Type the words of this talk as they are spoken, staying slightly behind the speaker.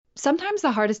sometimes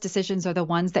the hardest decisions are the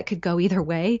ones that could go either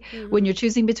way when you're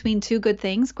choosing between two good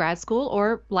things, grad school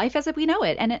or life as we know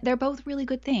it. And they're both really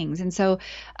good things. And so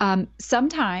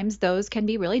sometimes those can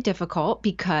be really difficult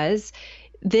because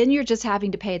then you're just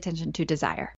having to pay attention to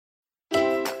desire.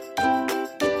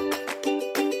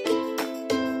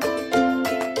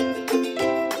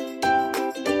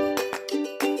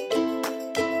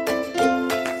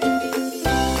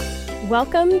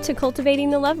 Welcome to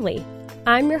Cultivating the Lovely.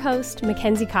 I'm your host,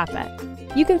 Mackenzie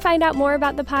Koppa. You can find out more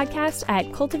about the podcast at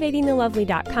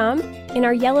cultivatingthelovely.com, in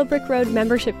our Yellow Brick Road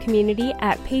membership community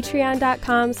at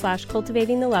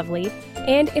patreon.com/cultivatingthelovely,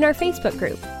 and in our Facebook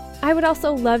group. I would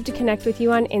also love to connect with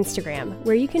you on Instagram,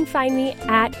 where you can find me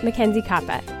at Mackenzie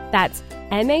Koppa. That's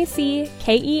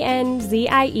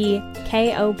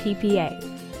MacKenziekoppa.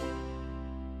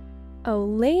 Oh,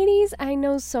 ladies, I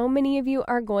know so many of you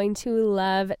are going to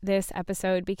love this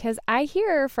episode because I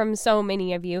hear from so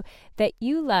many of you that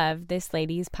you love this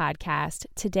ladies podcast.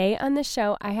 Today on the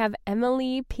show, I have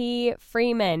Emily P.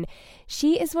 Freeman.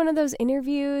 She is one of those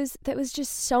interviews that was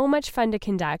just so much fun to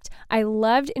conduct. I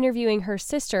loved interviewing her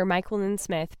sister, Michael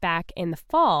Smith, back in the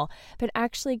fall, but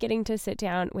actually getting to sit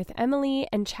down with Emily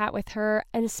and chat with her,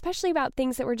 and especially about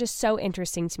things that were just so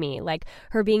interesting to me, like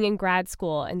her being in grad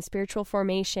school and spiritual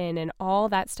formation and all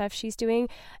that stuff she's doing.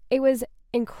 It was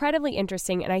incredibly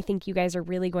interesting, and I think you guys are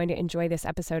really going to enjoy this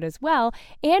episode as well.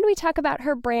 And we talk about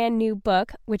her brand new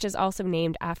book, which is also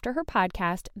named after her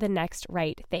podcast, The Next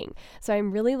Right Thing. So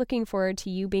I'm really looking forward to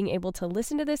you being able to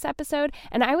listen to this episode,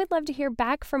 and I would love to hear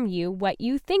back from you what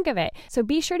you think of it. So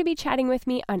be sure to be chatting with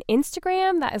me on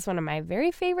Instagram. That is one of my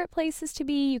very favorite places to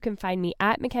be. You can find me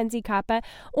at Mackenzie Koppa,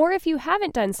 or if you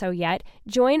haven't done so yet,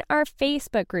 join our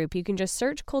Facebook group. You can just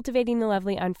search Cultivating the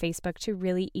Lovely on Facebook to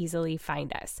really easily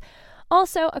find us.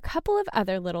 Also, a couple of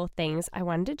other little things I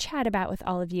wanted to chat about with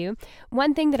all of you.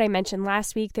 One thing that I mentioned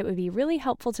last week that would be really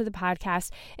helpful to the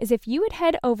podcast is if you would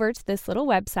head over to this little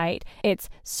website. It's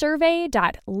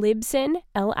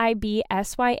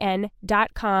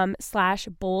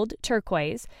survey.libsyn.com/bold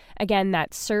turquoise. Again,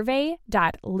 that's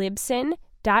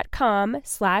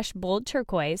survey.libsyn.com/bold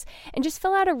turquoise, and just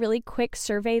fill out a really quick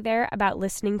survey there about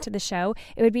listening to the show.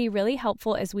 It would be really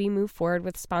helpful as we move forward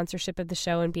with sponsorship of the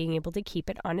show and being able to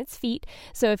keep it on its feet.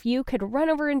 So if you could run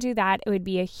over and do that, it would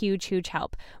be a huge, huge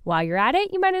help. While you're at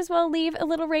it, you might as well leave a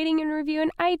little rating and review in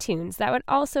iTunes. That would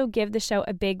also give the show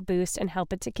a big boost and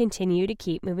help it to continue to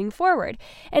keep moving forward.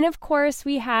 And of course,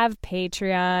 we have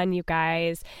Patreon, you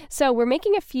guys. So we're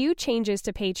making a few changes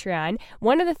to Patreon.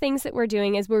 One of the things that we're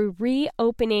doing is we're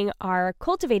reopening our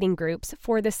cultivating groups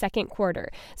for the second quarter.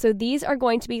 So these are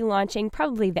going to be launching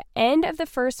probably the end of the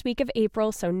first week of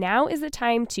April. So now is the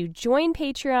time to join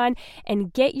Patreon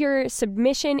and get your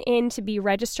submission in to be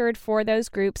registered for those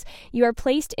groups. You are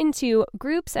placed into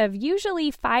groups of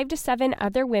usually 5 to 7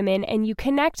 other women, and you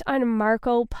connect on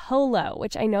Marco Polo,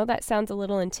 which I know that sounds a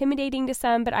little intimidating to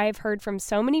some, but I have heard from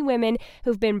so many women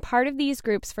who've been part of these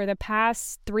groups for the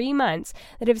past 3 months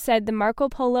that have said the Marco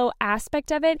Polo aspect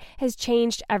of it has changed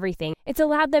everything. It's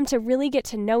allowed them to really get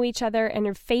to know each other in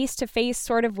a face-to-face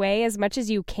sort of way as much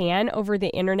as you can over the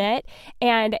internet,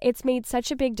 and it's made such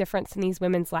a big difference in these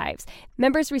women's lives.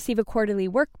 Members receive a quarterly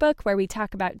workbook where we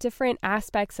talk about different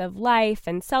aspects of life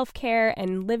and self-care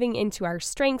and living into our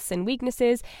strengths and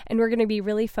weaknesses, and we're going to be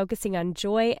really focusing on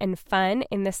joy and fun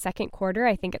in the second quarter.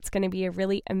 I think it's going to be a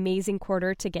really amazing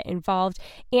quarter to get involved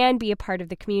and be a part of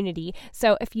the community.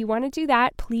 So if you want to do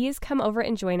that, please come over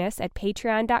and join us at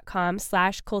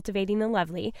patreon.com/cultivating the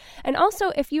lovely. And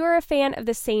also, if you are a fan of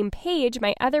the same page,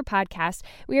 my other podcast,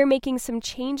 we are making some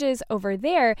changes over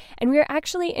there, and we are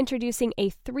actually introducing a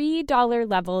 $3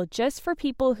 level just for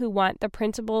people who want the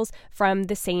printables from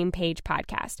the Same Page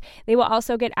podcast. They will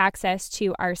also get access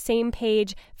to our Same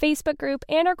Page Facebook group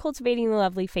and our Cultivating the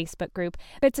Lovely Facebook group,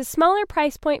 but it's a smaller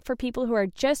price point for people who are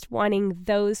just wanting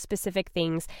those specific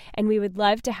things, and we would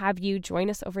love to have you join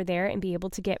us over there and be able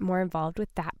to get more involved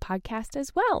with that podcast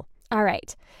as well. All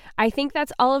right, I think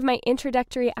that's all of my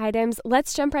introductory items.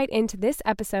 Let's jump right into this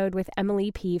episode with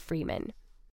Emily P. Freeman.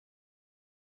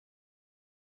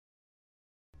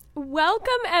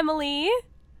 Welcome, Emily.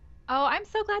 Oh, I'm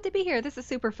so glad to be here. This is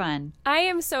super fun. I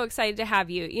am so excited to have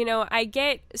you. You know, I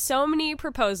get so many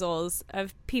proposals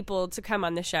of people to come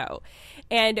on the show.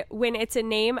 And when it's a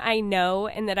name I know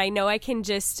and that I know I can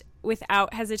just,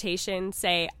 without hesitation,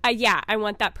 say, yeah, I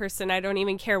want that person. I don't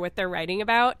even care what they're writing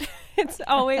about. It's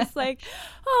always like,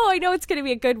 oh, I know it's going to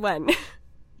be a good one.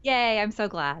 Yay, I'm so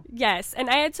glad. Yes, and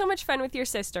I had so much fun with your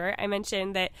sister. I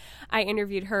mentioned that I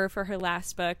interviewed her for her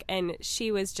last book, and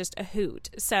she was just a hoot.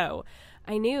 So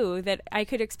I knew that I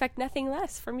could expect nothing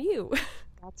less from you.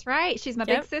 That's right. She's my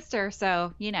big Yep. sister.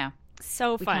 So,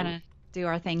 So we kind fun. of do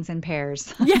our things in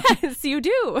pairs. Yes, you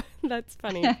do. That's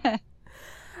funny.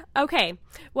 Okay.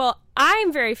 Well,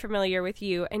 I'm very familiar with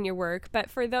you and your work, but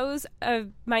for those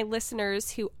of my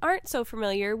listeners who aren't so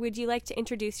familiar, would you like to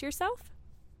introduce yourself?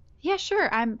 Yeah,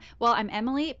 sure. I'm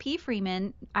Emily P.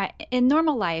 Freeman. In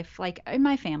normal life, like in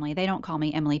my family, they don't call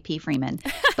me Emily P. Freeman.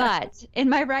 But in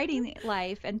my writing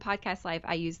life and podcast life,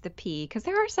 I use the P because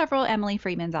there are several Emily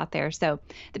Freemans out there. So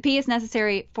the P is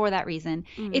necessary for that reason.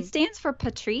 It Mm. stands for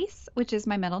Patrice, which is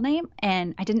my middle name.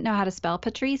 And I didn't know how to spell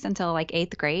Patrice until like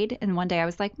eighth grade. And one day I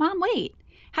was like, Mom, wait,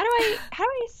 how do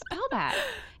I spell that?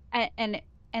 And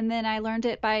and then I learned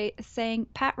it by saying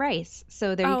Pat Rice.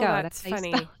 So there you Oh, go. that's That's how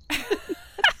you funny. spell.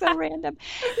 So random.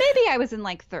 Maybe I was in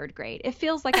like third grade. It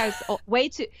feels like I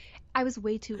was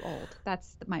way too old.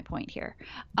 That's my point here.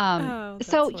 Oh, that's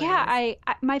So yeah, hilarious.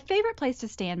 my favorite place to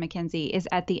stand, Mackenzie, is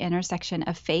at the intersection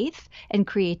of faith and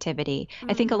creativity.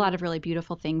 I think a lot Mm. of really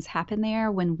beautiful things happen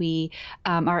there when we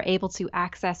are able to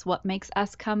access what makes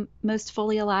us come most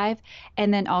fully alive,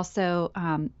 and then also,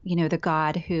 the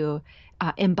God who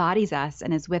embodies us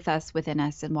and is with us, within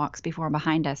us, and walks before and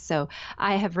behind us. So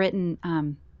I have written.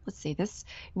 Let's see, this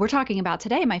we're talking about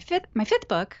today, my fifth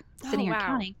book, Oh, sitting here wow.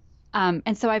 counting.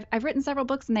 And so I've written several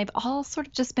books, and they've all sort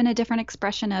of just been a different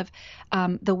expression of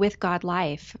the with God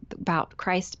life, about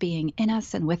Christ being in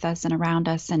us and with us and around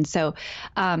us. And so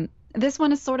this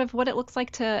one is sort of what it looks like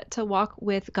to walk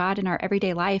with God in our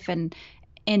everyday life and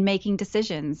in making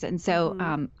decisions. And so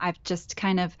Hmm. I've just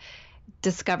kind of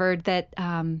discovered that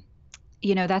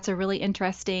that's a really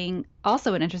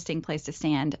also an interesting place to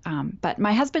stand. But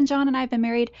my husband, John, and I have been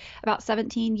married about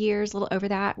 17 years, a little over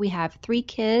that. We have three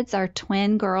kids. Our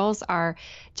twin girls are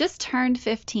just turned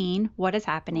 15. What is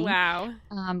happening? Wow.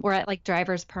 We're at like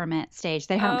driver's permit stage.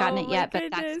 They haven't gotten Oh, it my yet, but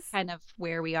that's goodness. kind of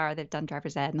where we are. They've done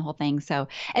driver's ed and the whole thing. So,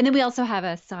 and then we also have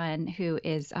a son who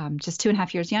is just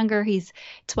 2.5 years younger. He's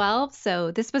 12.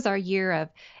 So this was our year of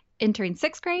entering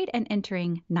sixth grade and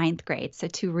entering ninth grade. So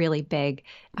two really big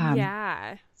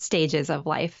Yeah. stages of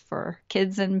life for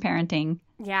kids and parenting.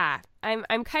 Yeah.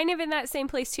 I'm kind of in that same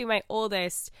place too. My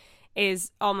oldest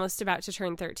is almost about to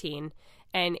turn 13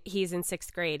 and he's in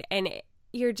 6th grade. And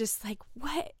you're just like,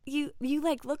 what? You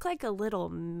like look like a little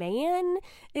man?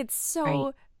 It's Right.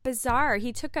 so bizarre.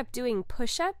 He took up doing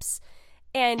push-ups.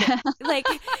 And like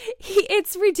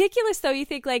it's ridiculous though. You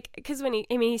think like because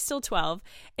he's still 12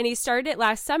 and he started it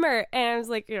last summer and I was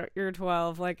like you're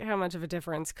 12, like how much of a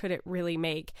difference could it really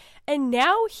make? And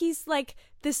now he's like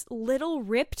this little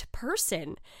ripped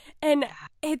person and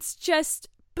it's just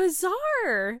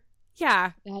bizarre.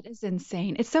 Yeah. That is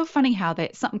insane. It's so funny how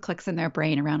something clicks in their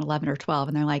brain around 11 or 12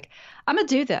 and they're like, I'm going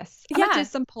to do this. I'm going to Yeah. do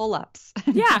some pull-ups.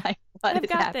 And Yeah. like, what I've is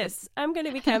got happening? this. I'm going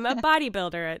to become a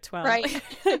bodybuilder at 12. Right.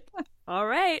 All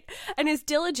right. And his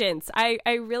diligence, I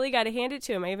really got to hand it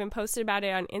to him. I even posted about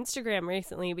it on Instagram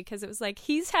recently because it was like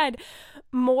he's had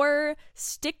more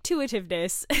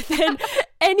stick-to-itiveness than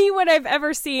anyone I've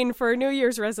ever seen for a New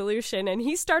Year's resolution. And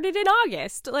he started in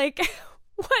August. Like,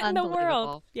 what in the world?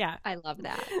 Unbelievable. Yeah, I love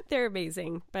that. they're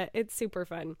amazing, but it's super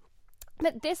fun.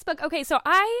 But this book, okay, so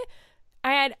I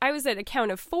was at a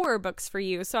count of 4 books for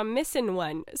you, so I'm missing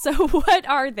one. So what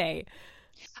are they?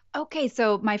 Okay,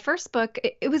 so my first book,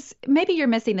 it was maybe you're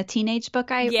missing the teenage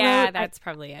book I Yeah, wrote. that's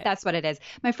probably it. That's what it is.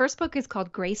 My first book is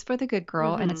called Grace for the Good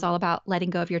Girl, and it's Mm-hmm. all about letting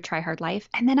go of your try hard life.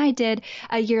 And then I did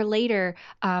a year later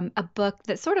a book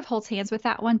that sort of holds hands with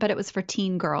that one, but it was for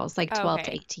teen girls, like 12 to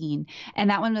Okay. 18. And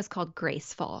that one was called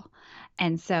Graceful.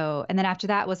 And then after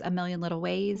that was A Million Little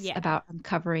Ways, Yeah. about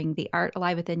uncovering the art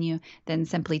alive within you. Then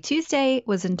Simply Tuesday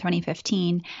was in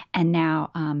 2015. And now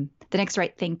the Next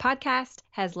Right Thing podcast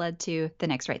has led to the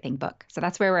Next Right Thing book. So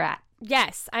that's where we're at.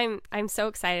 Yes, I'm so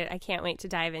excited. I can't wait to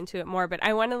dive into it more, but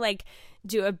I want to like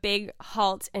do a big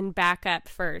halt and back up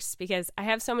first because I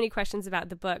have so many questions about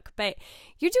the book, but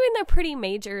you're doing a pretty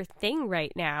major thing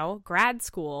right now, grad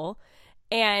school,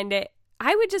 and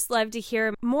I would just love to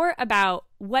hear more about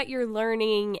what you're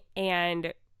learning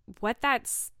and what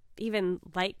that's even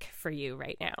like for you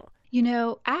right now.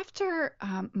 After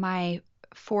my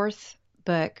fourth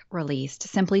book released,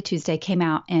 Simply Tuesday came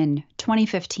out in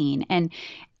 2015. And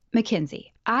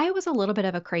Mackenzie, I was a little bit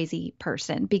of a crazy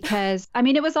person because, I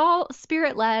mean, it was all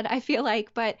spirit led, I feel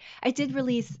like, but I did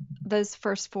release those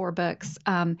first 4 books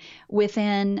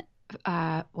within,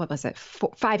 what was it,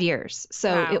 5 years.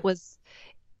 So Wow.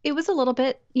 it was a little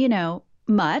bit,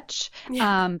 much.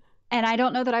 Yeah. And I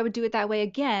don't know that I would do it that way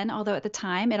again, although at the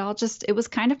time it was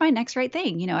kind of my next right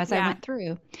thing, as I Yeah. went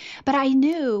through. But I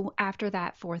knew after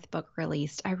that fourth book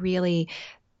released, I really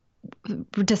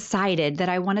decided that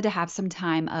I wanted to have some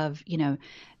time of,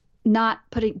 not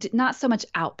so much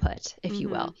output, if you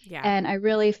will. Yeah. And I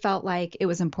really felt like it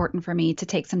was important for me to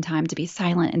take some time to be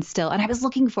silent and still. And I was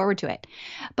looking forward to it.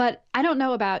 But I don't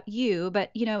know about you, but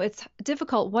it's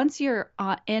difficult once you're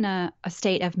in a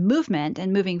state of movement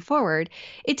and moving forward,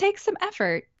 it takes some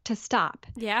effort to stop.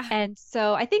 Yeah. And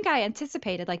so I think I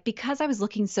anticipated, like, because I was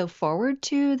looking so forward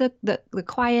to the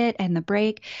quiet and the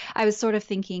break, I was sort of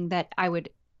thinking that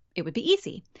it would be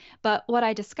easy. But what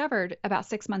I discovered about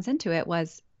 6 months into it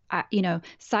was,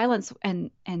 silence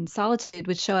and solitude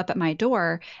would show up at my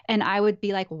door, and I would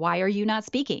be like, "Why are you not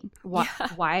speaking?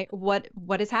 Yeah.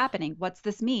 What is happening? What's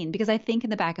this mean?" Because I think in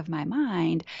the back of my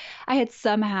mind, I had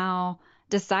somehow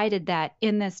decided that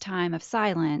in this time of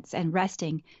silence and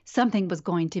resting, something was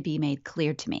going to be made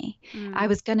clear to me. I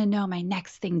was going to know my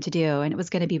next thing to do, and it was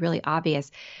going to be really obvious.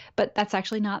 But that's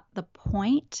actually not the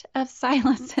point of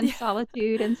silence and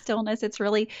solitude and stillness. It's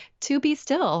really to be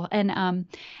still and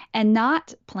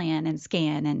not plan and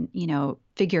scan and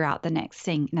figure out the next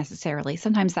thing necessarily.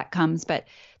 Sometimes that comes, but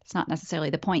it's not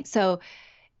necessarily the point. So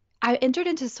I entered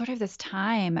into sort of this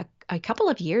time, a couple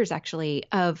of years actually,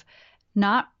 of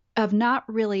not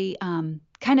really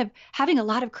kind of having a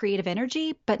lot of creative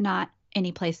energy, but not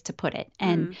any place to put it,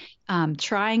 and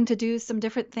trying to do some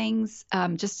different things,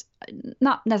 just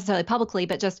not necessarily publicly,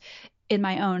 but just in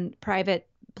my own private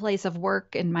place of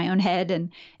work in my own head,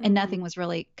 and nothing was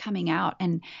really coming out.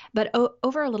 But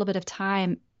over a little bit of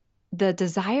time, the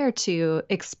desire to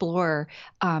explore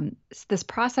this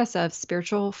process of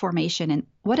spiritual formation and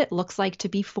what it looks like to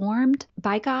be formed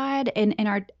by God in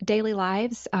our daily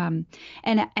lives, and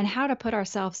how to put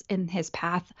ourselves in His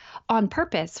path on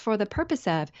purpose, for the purpose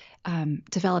of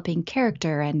developing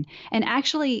character and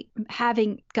actually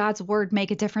having God's word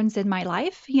make a difference in my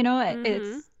life.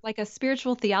 It's like a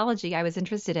spiritual theology I was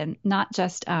interested in, not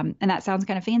just, and that sounds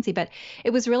kind of fancy, but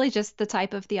it was really just the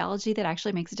type of theology that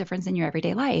actually makes a difference in your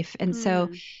everyday life. And so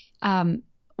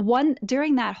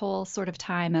during that whole sort of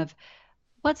time of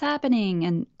what's happening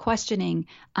and questioning,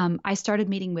 I started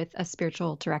meeting with a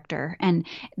spiritual director. And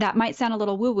that might sound a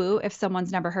little woo-woo if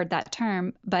someone's never heard that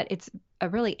term, but it's a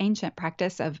really ancient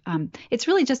practice of, it's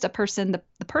really just a person.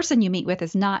 The person you meet with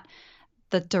is not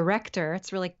the director.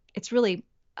 It's really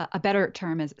a better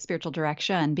term is spiritual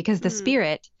direction, because the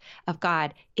Spirit of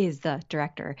God is the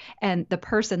director. And the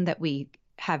person that we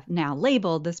have now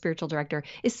labeled the spiritual director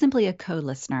is simply a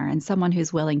co-listener and someone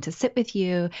who's willing to sit with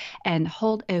you and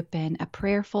hold open a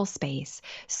prayerful space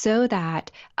so that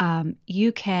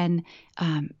you can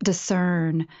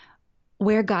discern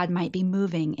where God might be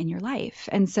moving in your life.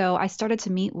 And so I started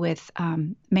to meet with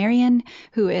Marion,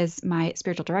 who is my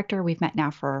spiritual director. We've met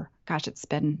now for,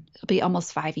 it'll be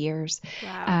almost 5 years.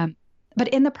 Wow. But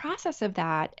in the process of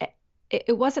that,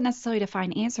 it wasn't necessarily to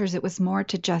find answers. It was more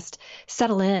to just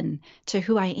settle in to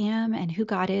who I am and who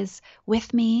God is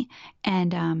with me.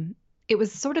 And it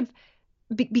was sort of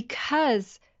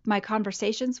because my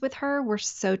conversations with her were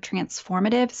so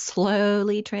transformative,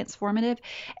 slowly transformative,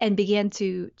 and began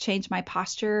to change my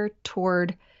posture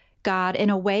toward God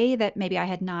in a way that maybe I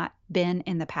had not been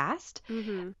in the past.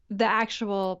 The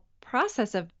actual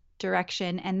process of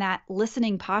direction and that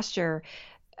listening posture,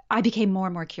 I became more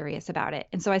and more curious about it.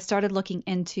 And so I started looking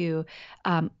into,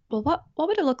 what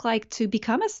would it look like to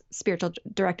become a spiritual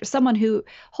director, someone who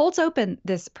holds open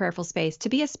this prayerful space, to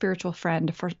be a spiritual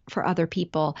friend for other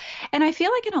people. And I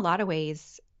feel like in a lot of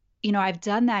ways, I've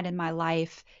done that in my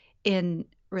life, in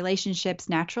relationships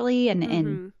naturally, and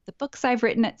in the books I've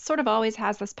written. It sort of always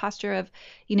has this posture of,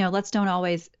 let's don't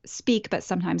always speak, but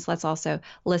sometimes let's also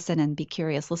listen and be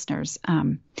curious listeners.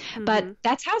 But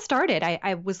that's how it started.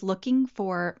 I was looking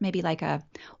for maybe like a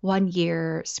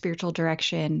 1-year spiritual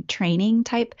direction training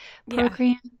type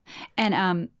program.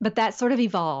 And but that sort of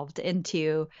evolved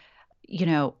into,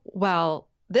 well,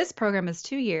 this program is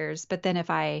 2 years, but then if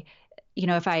I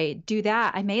do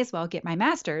that, I may as well get my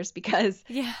master's, because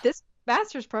this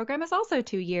master's program is also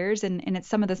 2 years, and it's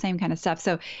some of the same kind of stuff.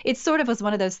 So it sort of was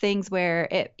one of those things where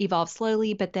it evolved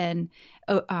slowly, but then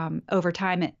over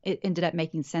time, it ended up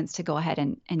making sense to go ahead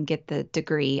and get the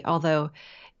degree. Although,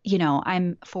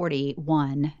 I'm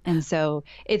 41. And so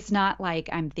it's not like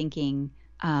I'm thinking,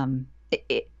 I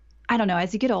don't know,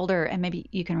 as you get older, and maybe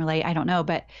you can relate, I don't know,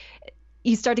 but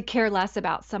you start to care less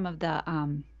about some of the,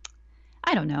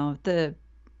 I don't know,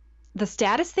 the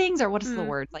status things, or what is the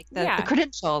word? Like the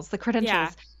credentials. The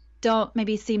credentials don't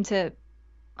maybe seem to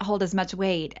hold as much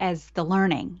weight as the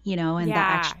learning, and the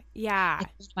actual, like,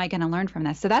 what am I going to learn from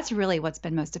this? So that's really what's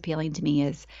been most appealing to me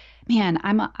is, man,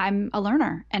 I'm a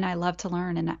learner, and I love to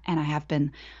learn, and I have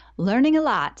been learning a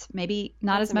lot, maybe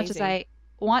not as much as I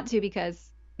want to,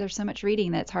 because there's so much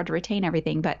reading that it's hard to retain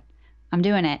everything, but I'm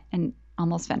doing it. And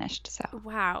almost finished. So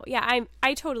wow. Yeah,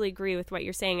 I totally agree with what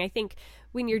you're saying. I think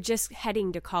when you're just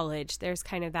heading to college, there's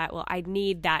kind of that, well, I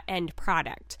need that end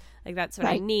product. Like that's what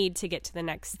I need to get to the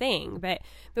next thing. But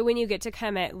when you get to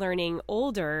come at learning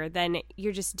older, then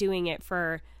you're just doing it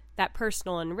for that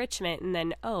personal enrichment, and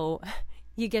then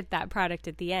you get that product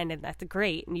at the end, and that's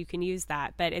great, and you can use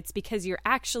that. But it's because you're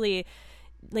actually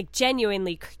like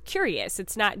genuinely curious.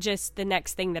 It's not just the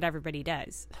next thing that everybody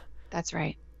does. That's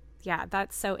right. Yeah,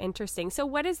 that's so interesting. So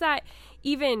what does that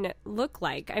even look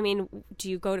like? I mean, do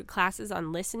you go to classes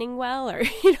on listening well, or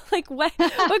like what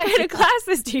kind of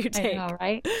classes do you take? I know,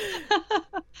 right?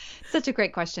 Such a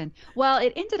great question. Well,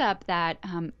 it ended up that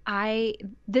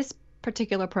this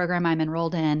particular program I'm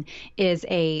enrolled in is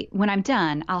when I'm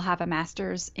done, I'll have a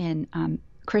master's in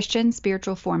Christian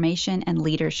spiritual formation and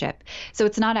leadership. So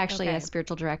it's not actually a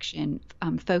spiritual direction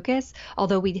focus,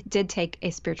 although we did take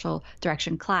a spiritual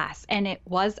direction class, and it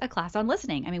was a class on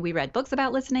listening. I mean, we read books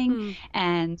about listening,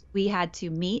 and we had to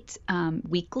meet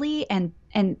weekly and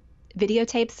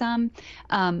videotape some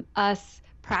us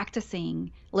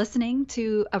practicing listening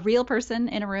to a real person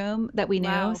in a room that we knew.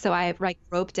 Wow. So I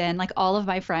roped in like all of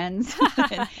my friends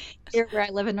here where I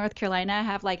live in North Carolina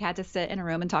have had to sit in a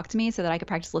room and talk to me so that I could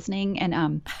practice listening.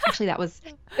 And actually it was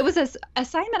an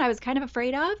assignment I was kind of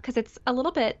afraid of, because it's a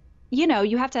little bit,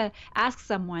 you have to ask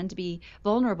someone to be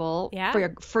vulnerable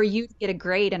for you to get a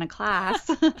grade in a class.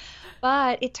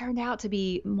 But it turned out to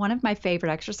be one of my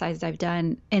favorite exercises I've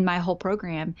done in my whole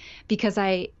program, because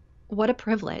what a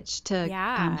privilege to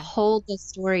hold the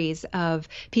stories of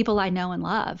people I know and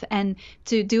love, and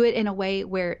to do it in a way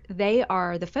where they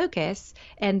are the focus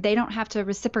and they don't have to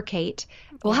reciprocate.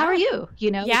 Well, how are you?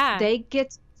 They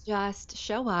get to just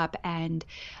show up and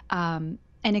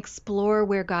explore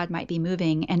where God might be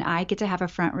moving. And I get to have a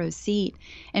front row seat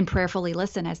and prayerfully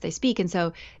listen as they speak. And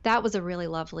so that was a really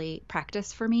lovely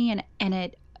practice for me. And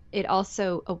it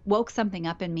also woke something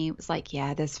up in me. It was like,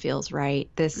 yeah, this feels right.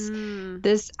 This,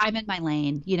 I'm in my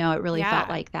lane. It really felt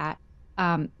like that.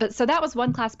 But so that was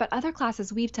one class, but other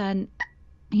classes we've done,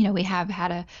 we have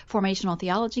had a formational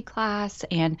theology class,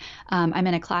 and I'm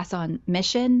in a class on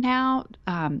mission now.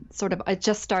 It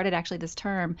just started actually this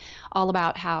term, all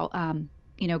about how,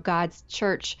 God's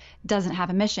church doesn't have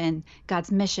a mission.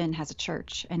 God's mission has a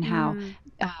church, and how,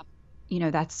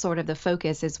 that's sort of the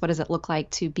focus is, what does it look like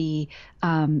to be,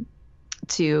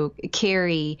 to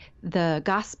carry the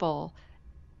gospel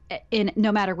in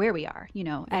no matter where we are,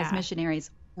 as missionaries,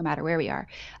 no matter where we are.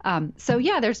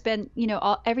 There's been,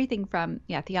 everything from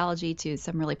theology to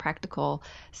some really practical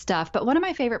stuff. But one of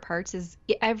my favorite parts is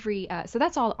so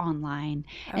that's all online.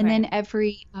 Okay. And then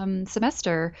every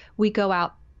semester we go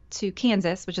out to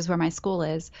Kansas, which is where my school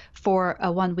is, for a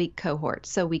 1-week cohort.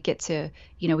 So we get to,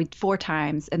 4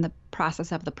 times in the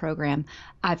process of the program,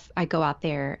 I go out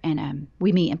there and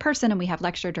we meet in person, and we have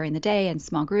lecture during the day in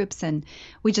small groups, and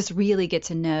we just really get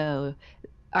to know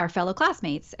our fellow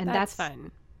classmates. And that's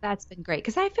fun. That's been great,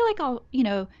 because I feel like I'll,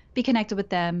 be connected with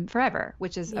them forever,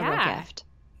 which is a real gift.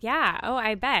 Yeah. Oh,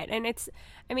 I bet. And it's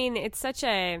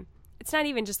not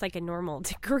even just like a normal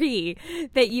degree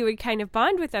that you would kind of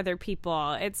bond with other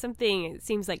people. It's something, it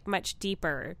seems like much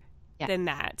deeper than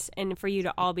that. And for you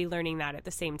to all be learning that at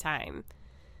the same time.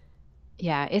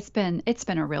 Yeah, it's been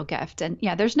a real gift. And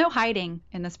there's no hiding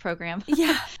in this program.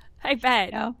 Yeah, I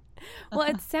bet. Well,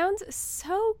 it sounds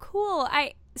so cool.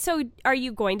 So are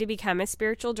you going to become a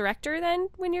spiritual director then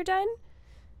when you're done?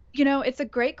 It's a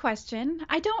great question.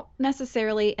 I don't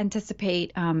necessarily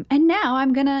anticipate, and now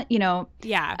I'm gonna,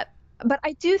 but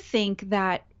I do think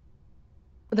that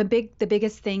the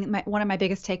biggest thing, one of my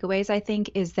biggest takeaways, I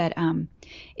think, is that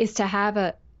is to have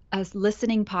a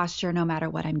listening posture no matter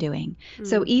what I'm doing.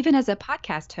 So even as a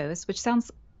podcast host, which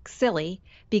sounds silly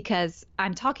because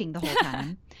I'm talking the whole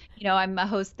time. I'm a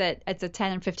host that it's a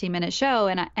 10 and 15 minute show,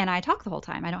 and I talk the whole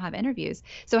time. I don't have interviews.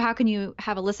 So how can you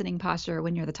have a listening posture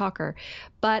when you're the talker?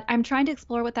 But I'm trying to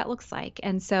explore what that looks like.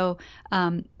 And so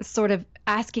sort of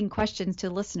asking questions to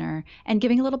the listener and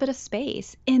giving a little bit of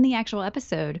space in the actual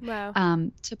episode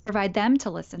to provide them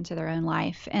to listen to their own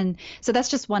life. And so that's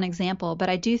just one example. But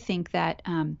I do think that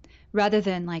rather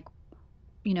than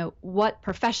what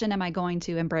profession am I going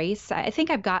to embrace? I think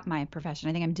I've got my profession.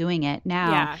 I think I'm doing it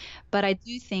now. Yeah. But I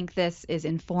do think this is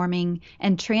informing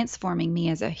and transforming me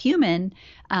as a human,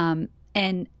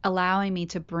 and allowing me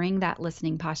to bring that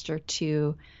listening posture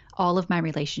to all of my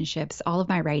relationships, all of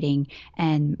my writing,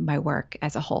 and my work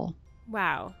as a whole.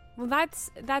 Wow. Well,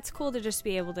 that's cool to just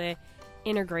be able to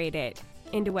integrate it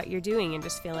into what you're doing and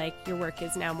just feel like your work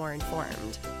is now more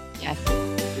informed. Yes.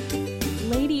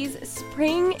 Ladies,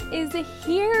 spring is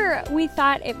here. We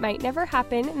thought it might never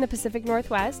happen in the Pacific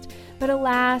Northwest, but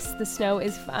alas, the snow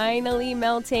is finally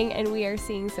melting and we are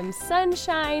seeing some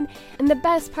sunshine. And the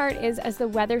best part is, as the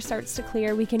weather starts to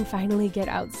clear, we can finally get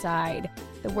outside.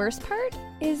 The worst part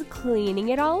is cleaning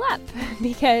it all up,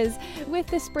 because with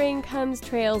the spring comes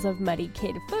trails of muddy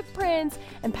kid footprints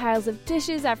and piles of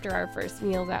dishes after our first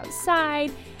meals outside.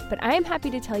 But I am happy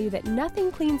to tell you that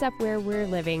nothing cleans up where we're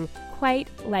living quite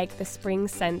like the spring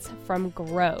scents from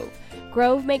Grove.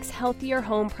 Grove makes healthier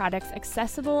home products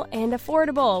accessible and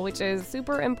affordable, which is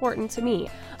super important to me.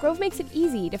 Grove makes it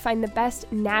easy to find the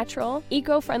best natural,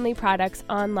 eco-friendly products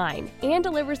online and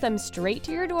delivers them straight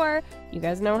to your door. You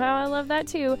guys know how I love that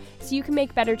too. So you can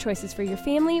make better choices for your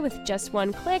family with just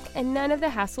one click and none of the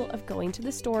hassle of going to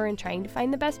the store and trying to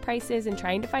find the best prices and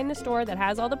trying to find the store that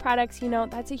has all the products. You know,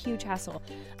 that's a huge hassle.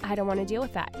 I don't want to deal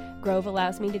with that. Grove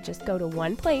allows me to just go to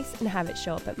one place and have it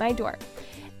show up at my door.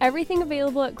 Everything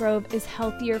available at Grove is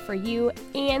healthier for you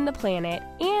and the planet,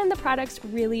 and the products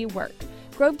really work.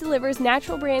 Grove delivers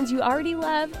natural brands you already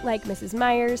love, like Mrs.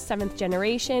 Meyer's, 7th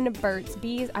Generation, Burt's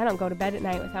Bees. I don't go to bed at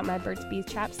night without my Burt's Bees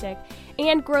chapstick.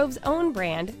 And Grove's own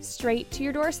brand, straight to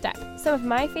your doorstep. Some of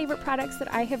my favorite products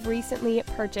that I have recently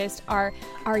purchased are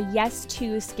our Yes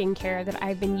To skincare that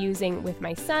I've been using with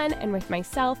my son and with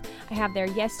myself. I have their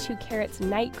Yes To Carrots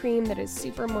night cream that is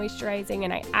super moisturizing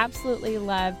and I absolutely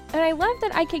love. And I love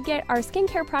that I could get our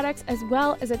skincare products as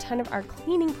well as a ton of our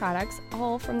cleaning products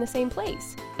all from the same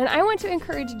place. And I want to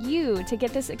encourage you to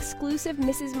get this exclusive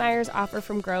Mrs. Meyer's offer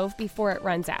from Grove before it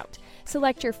runs out.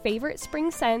 Select your favorite spring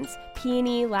scents,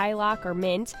 peony, lilac, or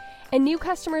mint, and new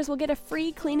customers will get a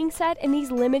free cleaning set in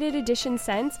these limited edition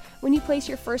scents when you place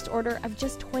your first order of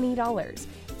just $20.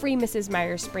 Free Mrs.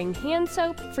 Meyer's Spring Hand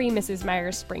Soap, free Mrs.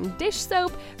 Meyer's Spring Dish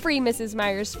Soap, free Mrs.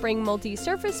 Meyer's Spring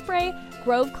Multi-Surface Spray,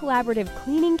 Grove Collaborative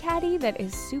Cleaning Caddy that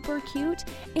is super cute,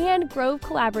 and Grove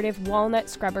Collaborative Walnut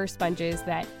Scrubber Sponges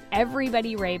that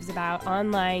everybody raves about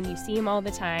online. You see them all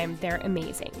the time. They're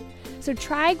amazing. So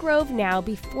try Grove now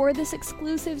before this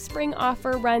exclusive spring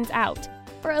offer runs out.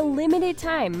 For a limited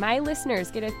time, my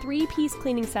listeners get a 3-piece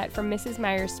cleaning set from Mrs.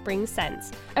 Meyer's Spring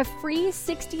Scents, a free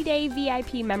 60-day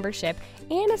VIP membership,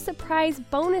 and a surprise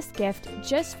bonus gift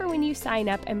just for when you sign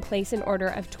up and place an order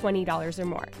of $20 or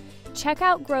more. Check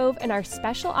out Grove and our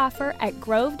special offer at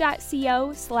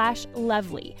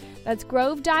grove.co/lovely. That's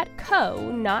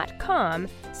grove.co, not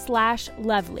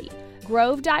com/lovely.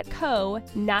 grove.co,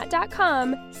 not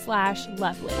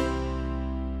 .com/lovely.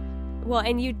 Well,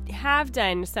 and you have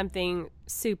done something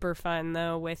super fun,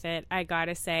 though, with it, I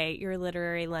gotta say, your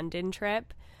Literary London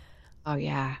trip. Oh,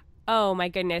 yeah. Oh, my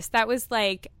goodness. That was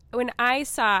like, when I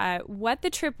saw what the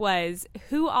trip was,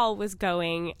 who all was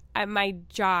going, my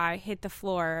jaw hit the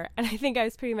floor. And I think I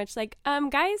was pretty much like,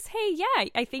 guys, hey, yeah,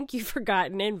 I think you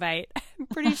forgot an invite. I'm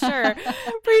pretty sure.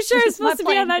 It's supposed to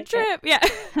be on that trip. Yeah.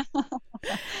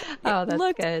 Oh, that's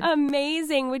looked good.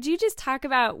 Amazing. Would you just talk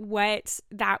about what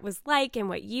that was like and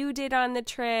what you did on the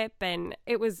trip? And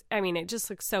it was, I mean, it just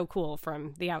looked so cool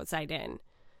from the outside in.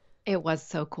 It was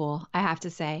so cool, I have to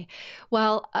say.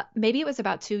 Well, maybe it was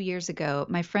about 2 years ago.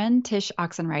 My friend Tish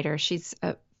Oxenreiter, she's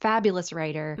a fabulous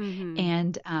writer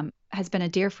and has been a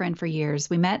dear friend for years.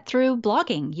 We met through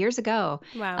blogging years ago,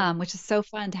 Wow. which is so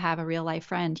fun to have a real life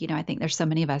friend. You know, I think there's so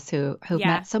many of us who've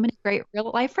met so many great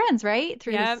real life friends, right,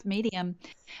 through this medium.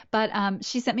 But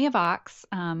she sent me a Vox,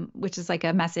 which is like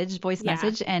a voice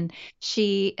message, and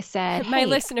she said, My hey,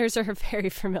 listeners are very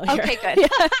familiar. Okay, good.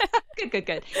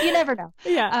 Good. You never know.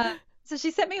 Yeah. So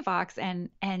she sent me a Vox and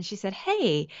she said,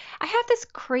 hey, I have this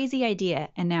crazy idea.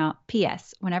 And now,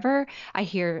 P.S., whenever I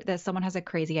hear that someone has a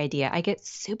crazy idea, I get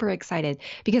super excited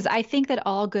because I think that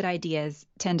all good ideas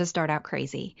tend to start out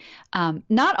crazy.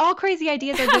 Not all crazy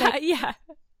ideas are good ideas. Yeah.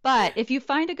 But if you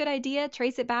find a good idea,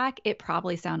 trace it back, it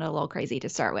probably sounded a little crazy to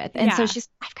start with. And so she's,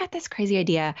 I've got this crazy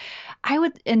idea.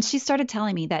 And she started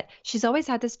telling me that she's always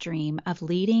had this dream of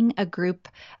leading a group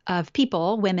of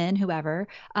people, women, whoever,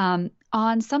 on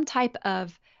some type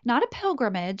of, not a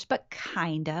pilgrimage, but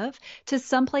kind of, to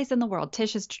someplace in the world.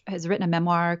 Tish has written a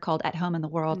memoir called At Home in the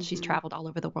World. She's traveled all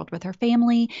over the world with her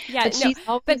family. Yeah,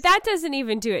 but that doesn't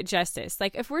even do it justice.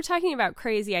 Like, if we're talking about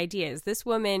crazy ideas, this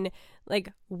woman,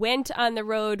 like, went on the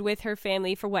road with her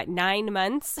family for, 9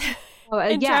 months?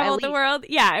 And traveled the world?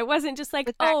 Yeah, it wasn't just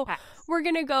like, we're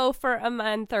going to go for a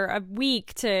month or a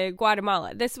week to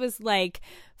Guatemala. This was, like,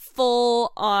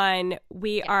 full on,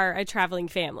 we are a traveling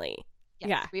family. Yes,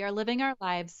 yeah. We are living our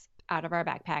lives out of our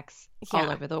backpacks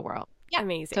all over the world. Yeah,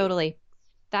 amazing. Totally.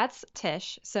 That's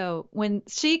Tish. So when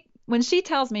she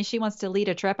tells me she wants to lead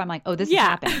a trip, I'm like, oh, this is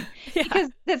happening.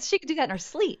 Because she could do that in her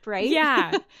sleep, right?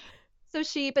 Yeah.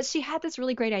 But she had this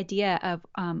really great idea of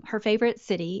her favorite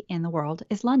city in the world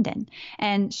is London.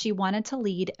 And she wanted to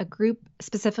lead a group,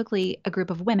 specifically a group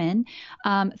of women,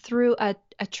 through a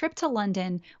trip to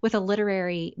London with a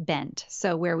literary bent.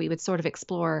 So where we would sort of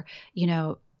explore,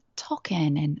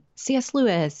 Tolkien and C.S.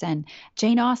 Lewis and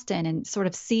Jane Austen and sort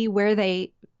of see where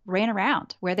they ran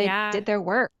around, where they Yeah. did their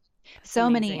work. That's So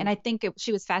many, and amazing. I think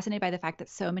she was fascinated by the fact that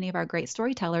so many of our great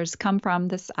storytellers come from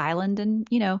this island and,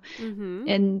 Mm-hmm.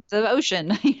 in the ocean,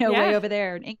 way Yeah. over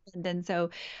there in England. And so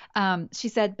she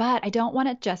said, but I don't want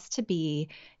it just to be,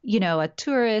 a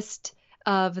tourist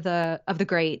of the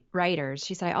great writers.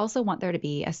 She said, I also want there to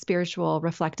be a spiritual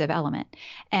reflective element.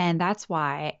 And that's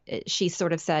why she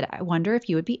sort of said, I wonder if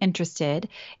you would be interested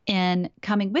in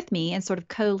coming with me and sort of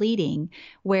co-leading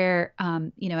where,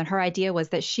 and her idea was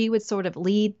that she would sort of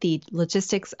lead the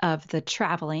logistics of the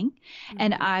traveling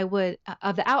and Mm-hmm. I would,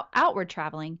 of the outward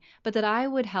traveling, but that I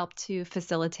would help to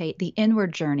facilitate the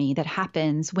inward journey that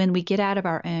happens when we get out of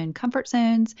our own comfort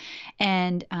zones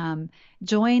and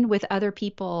join with other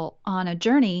people on a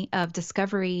journey of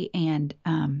discovery and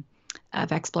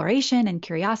of exploration and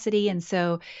curiosity. And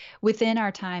so within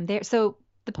our time there, so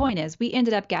the point is, we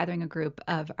ended up gathering a group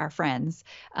of our friends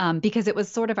because it was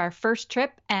sort of our first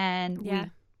trip, and Yeah. we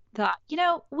thought,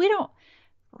 we don't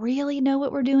really know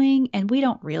what we're doing and we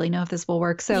don't really know if this will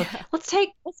work. So Yeah.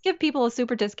 let's give people a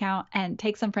super discount and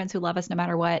take some friends who love us no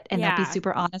matter what, and they'll be Yeah.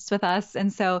 super honest with us.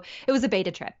 And so it was a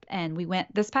beta trip and we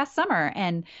went this past summer,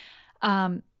 and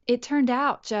it turned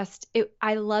out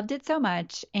I loved it so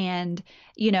much. And,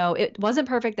 it wasn't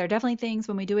perfect. There are definitely things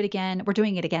when we do it again. We're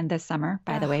doing it again this summer,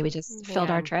 by the Oh, way. We just filled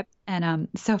our man. trip and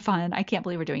so fun. I can't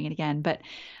believe we're doing it again. But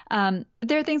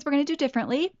there are things we're going to do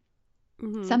differently.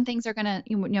 Mm-hmm. Some things are going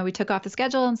to, we took off the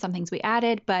schedule and some things we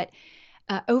added, but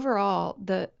overall,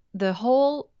 the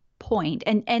whole point,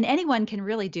 and anyone can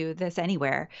really do this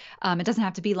anywhere. It doesn't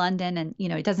have to be London, and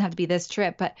it doesn't have to be this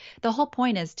trip. But the whole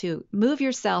point is to move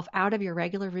yourself out of your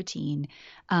regular routine,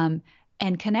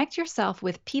 and connect yourself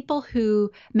with people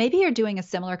who maybe are doing a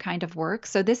similar kind of work.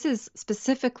 So this is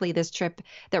specifically this trip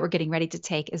that we're getting ready to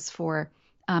take is for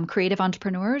creative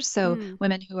entrepreneurs. So Mm.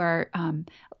 women who are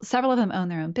several of them own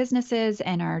their own businesses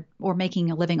and are or making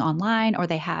a living online, or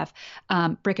they have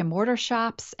brick and mortar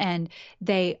shops, and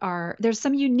there's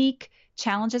some unique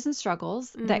challenges and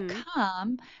struggles that Mm-hmm.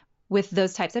 come with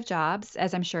those types of jobs,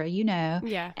 as I'm sure you know.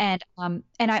 Yeah. And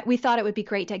we thought it would be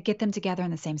great to get them together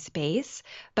in the same space,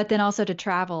 but then also to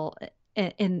travel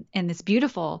in this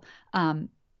beautiful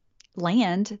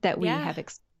land that we Yeah. have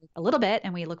explored a little bit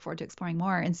and we look forward to exploring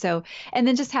more. And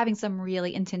then just having some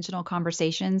really intentional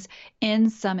conversations in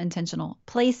some intentional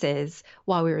places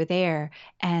while we were there.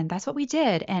 And that's what we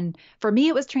did. And for me,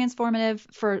 it was transformative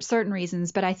for certain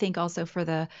reasons, but I think also for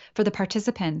the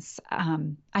participants,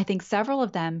 I think several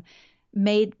of them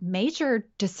made major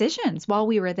decisions while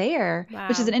we were there,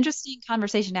 which is Wow. an interesting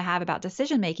conversation to have about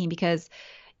decision making because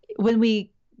when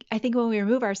we I think when we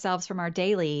remove ourselves from our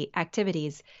daily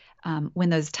activities, when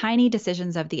those tiny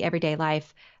decisions of the everyday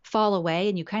life fall away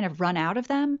and you kind of run out of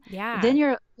them, Yeah. then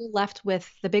you're left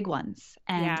with the big ones.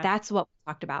 And Yeah. that's what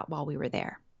we talked about while we were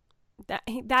there.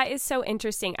 That is so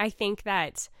interesting. I think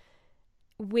that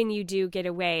when you do get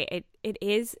away, it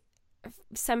is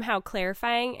somehow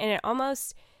clarifying, and it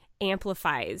almost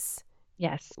amplifies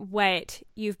Yes. what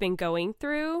you've been going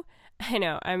through. I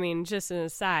know, I mean, just an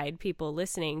aside, people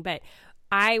listening, but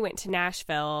I went to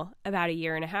Nashville about a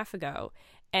year and a half ago,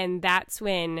 and that's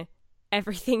when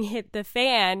everything hit the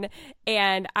fan,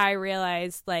 and I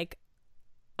realized, like,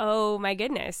 oh my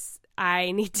goodness,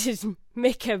 I need to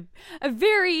make a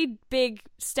very big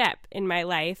step in my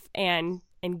life and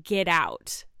get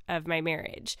out of my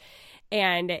marriage.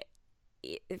 And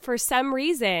for some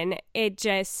reason, it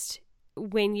just,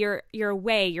 when you're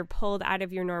away, you're pulled out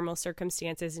of your normal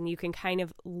circumstances and you can kind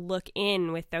of look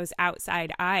in with those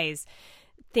outside eyes,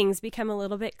 things become a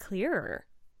little bit clearer.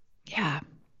 Yeah.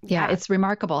 Yeah. Yeah. It's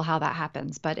remarkable how that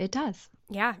happens, but it does.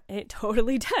 Yeah, it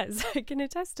totally does. I can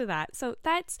attest to that. So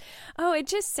it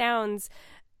just sounds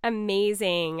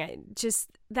amazing. Just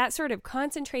that sort of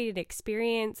concentrated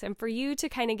experience, and for you to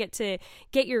kind of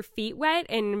get your feet wet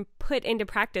and put into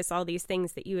practice all these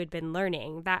things that you had been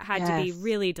learning. That had to be Yes.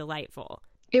 really delightful.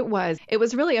 It was. It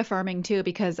was really affirming too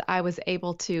because I was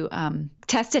able to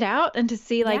test it out and to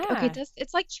see like, okay, Yeah.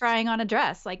 it's like trying on a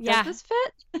dress. Like, does Yeah. this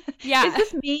fit? Is Yeah.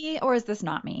 this me or is this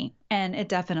not me? And it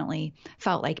definitely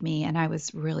felt like me, and I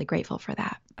was really grateful for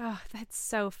that. Oh, that's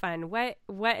so fun. What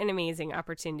an amazing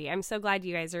opportunity. I'm so glad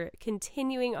you guys are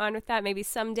continuing on with that. Maybe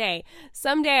someday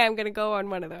I'm going to go on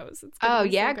one of those. It's going to Oh be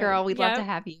so yeah, good. girl, we'd love to Yep.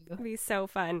 have you. It'd be so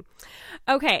fun.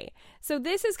 Okay. So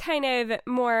this is kind of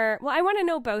more, well, I want to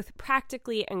know both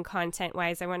practically and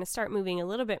content-wise. I want to start moving a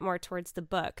little bit more towards the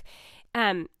book.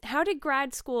 How did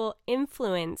grad school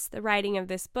influence the writing of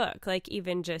this book? Like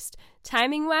even just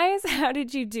timing-wise, how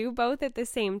did you do both at the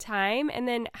same time? And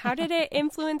then how did it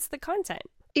influence the content?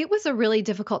 It was a really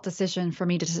difficult decision for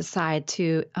me to decide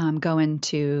to go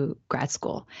into grad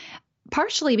school.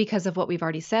 Partially because of what we've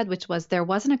already said, which was there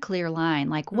wasn't a clear line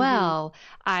like, well,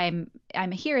 I'm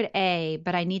here at A,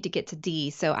 but I need to get to D,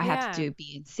 so I have to do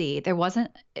B and C. There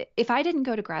wasn't, if I didn't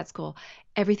go to grad school,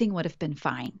 everything would have been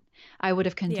fine. I would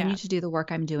have continued to do the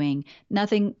work I'm doing.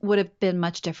 Nothing would have been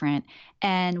much different,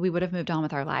 and we would have moved on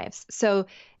with our lives. So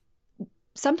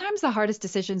sometimes the hardest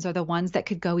decisions are the ones that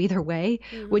could go either way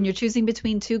when you're choosing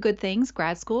between two good things,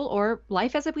 grad school or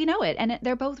life as we know it. And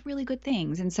they're both really good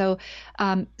things. And so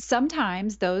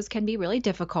sometimes those can be really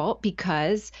difficult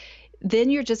because then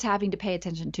you're just having to pay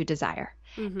attention to desire.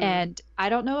 And I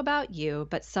don't know about you,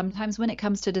 but sometimes when it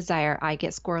comes to desire, I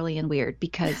get squirrely and weird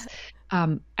because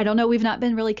I don't know, we've not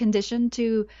been really conditioned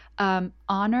to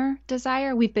honor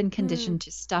desire. We've been conditioned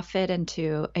to stuff it and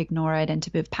to ignore it and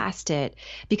to move past it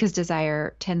because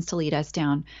desire tends to lead us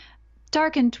down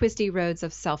dark and twisty roads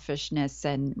of selfishness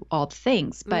and all the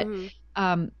things. But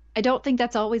I don't think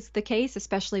that's always the case,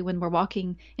 especially when we're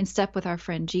walking in step with our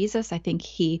friend Jesus. I think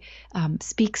he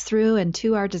speaks through and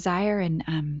to our desire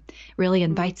and really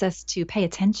invites us to pay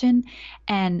attention.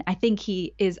 And I think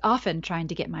he is often trying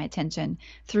to get my attention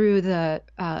through the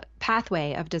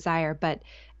pathway of desire, but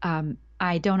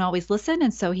I don't always listen.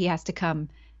 And so he has to come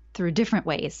through different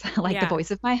ways, like the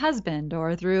voice of my husband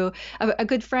or through a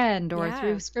good friend or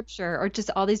through scripture or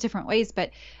just all these different ways.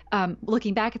 But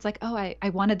looking back, it's like, oh, I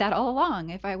wanted that all along.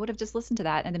 If I would have just listened to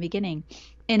that in the beginning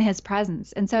in his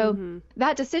presence. And so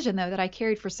that decision, though, that I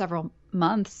carried for several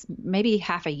months, maybe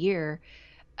half a year,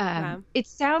 it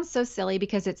sounds so silly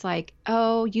because it's like,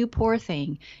 oh, you poor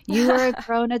thing. You are a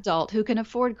grown adult who can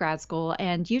afford grad school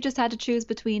and you just had to choose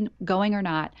between going or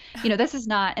not. You know, this is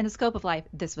not in the scope of life.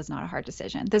 This was not a hard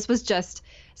decision. This was just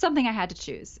something I had to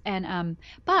choose. And,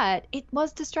 but it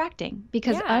was distracting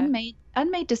because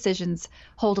unmade decisions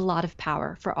hold a lot of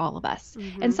power for all of us.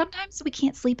 And sometimes we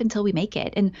can't sleep until we make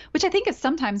it. And which I think is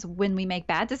sometimes when we make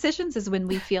bad decisions is when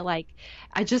we feel like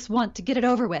I just want to get it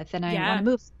over with and I want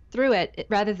to move through it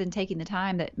rather than taking the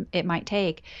time that it might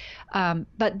take.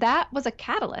 But that was a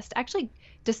catalyst. Actually,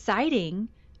 deciding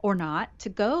or not to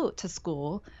go to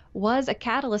school was a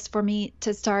catalyst for me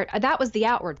to start. That was the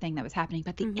outward thing that was happening.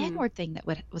 But the inward thing that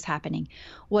was happening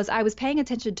was I was paying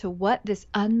attention to what this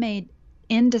unmade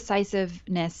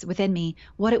indecisiveness within me,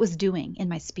 what it was doing in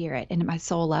my spirit and at my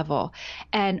soul level.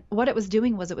 And what it was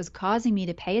doing was it was causing me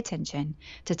to pay attention,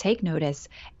 to take notice,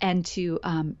 and to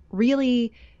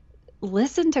really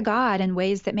listen to God in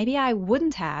ways that maybe I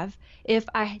wouldn't have if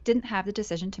I didn't have the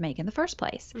decision to make in the first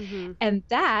place. And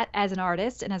that, as an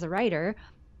artist and as a writer,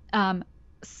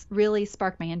 really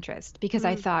sparked my interest because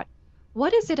I thought,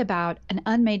 what is it about an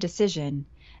unmade decision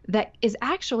that is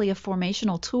actually a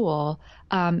formational tool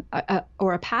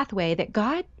or a pathway that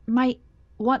God might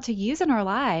want to use in our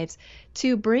lives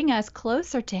to bring us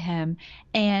closer to him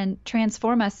and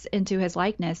transform us into his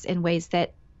likeness in ways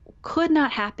that could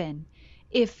not happen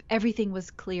if everything was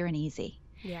clear and easy.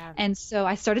 And so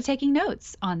I started taking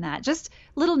notes on that, just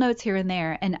little notes here and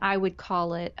there. And I would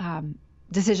call it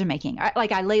decision making.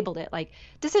 I labeled it like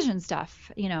decision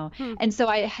stuff, you know. And so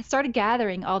I started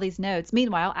gathering all these notes.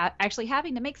 Meanwhile, actually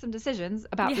having to make some decisions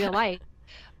about real life.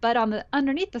 But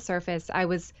underneath the surface, I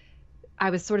was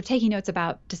sort of taking notes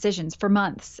about decisions for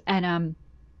months. And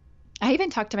I even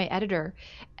talked to my editor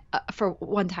for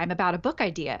one time about a book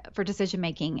idea for decision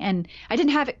making. And I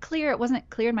didn't have it clear. It wasn't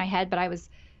clear in my head, but I was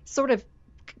sort of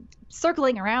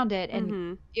circling around it.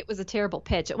 And it was a terrible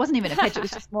pitch. It wasn't even a pitch. It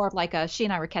was just more of like she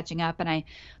and I were catching up and I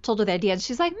told her the idea and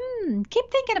she's like, keep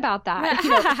thinking about that. You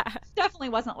know, definitely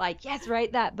wasn't like, yes,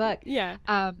 write that book.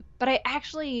 But I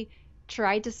actually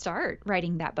tried to start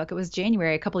writing that book. It was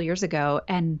January a couple of years ago.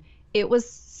 And it was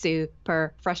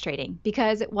super frustrating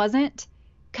because it wasn't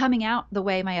coming out the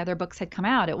way my other books had come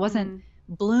out. It wasn't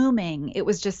blooming. It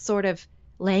was just sort of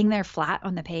laying there flat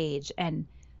on the page. And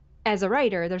as a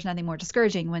writer, there's nothing more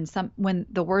discouraging when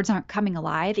the words aren't coming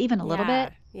alive, even a little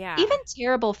bit. Even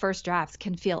terrible first drafts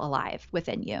can feel alive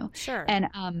within you.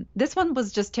 And this one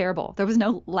was just terrible. There was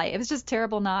no light. It was just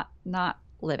terrible, not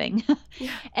living.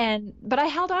 But I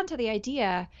held on to the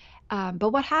idea.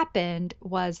 But what happened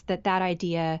was that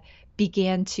idea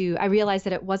I realized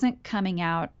that it wasn't coming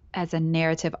out as a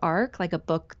narrative arc like a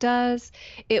book does.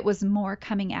 It was more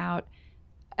coming out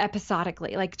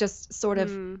episodically, like just sort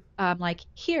of like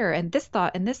here and this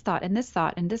thought and this thought and this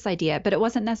thought and this idea, but it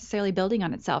wasn't necessarily building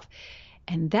on itself.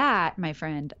 And that, my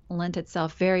friend, lent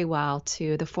itself very well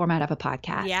to the format of a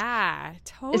podcast. Yeah,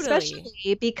 totally.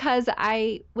 Especially because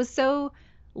I was so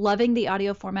loving the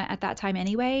audio format at that time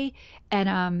anyway.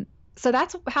 And so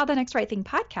that's how the Next Right Thing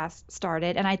podcast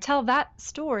started. And I tell that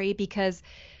story because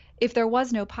if there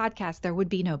was no podcast, there would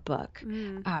be no book,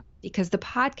 because the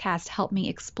podcast helped me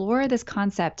explore this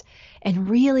concept and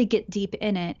really get deep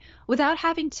in it without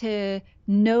having to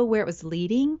know where it was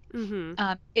leading.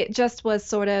 It just was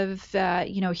sort of,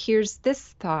 here's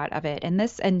this thought of it and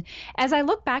this. And as I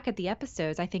look back at the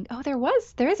episodes, I think, oh,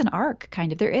 there is an arc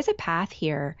kind of, there is a path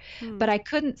here, but I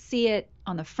couldn't see it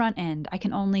on the front end. I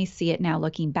can only see it now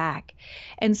looking back.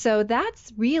 And so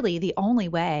that's really the only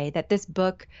way that this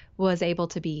book was able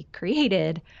to be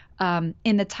created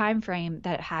in the time frame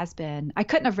that it has been. I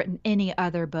couldn't have written any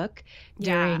other book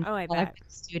during while I've been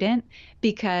a student,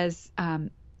 because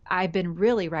I've been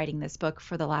really writing this book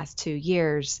for the last 2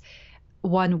 years,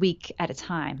 1 week at a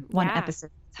time, one episode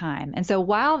at a time. And so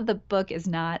while the book is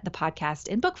not the podcast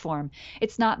in book form,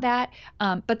 it's not that,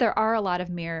 but there are a lot of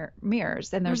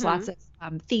mirrors, and there's lots of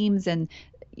themes. And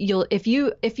if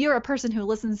you're a person who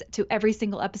listens to every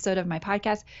single episode of my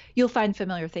podcast, you'll find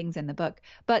familiar things in the book.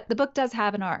 But the book does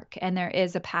have an arc, and there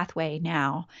is a pathway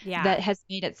now that has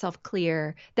made itself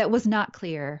clear that was not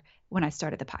clear when I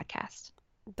started the podcast.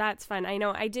 That's fun. I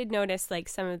know I did notice like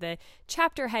some of the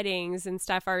chapter headings and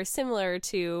stuff are similar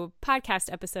to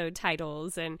podcast episode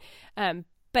titles, and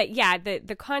but yeah,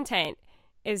 the content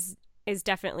is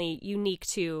definitely unique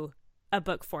to a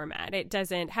book format. It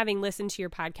doesn't, having listened to your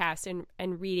podcast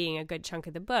and reading a good chunk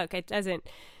of the book, it doesn't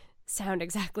sound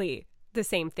exactly the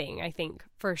same thing, I think,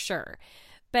 for sure.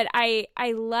 But I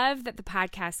love that the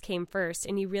podcast came first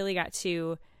and you really got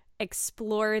to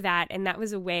explore that, and that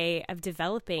was a way of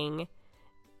developing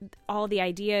all the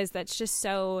ideas that's just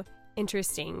so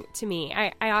interesting to me.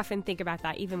 I often think about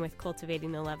that even with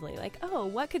Cultivating the Lovely, like, oh,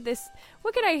 what could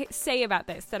I say about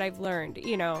this that I've learned,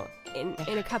 in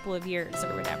a couple of years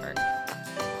or whatever.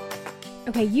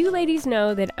 Okay, you ladies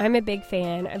know that I'm a big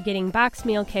fan of getting boxed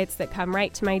meal kits that come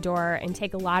right to my door and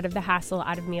take a lot of the hassle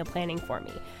out of meal planning for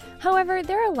me. However,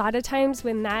 there are a lot of times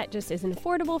when that just isn't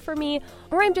affordable for me,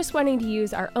 or I'm just wanting to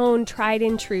use our own tried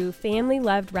and true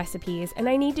family-loved recipes and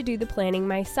I need to do the planning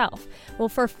myself. Well,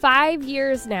 for 5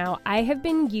 years now, I have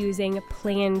been using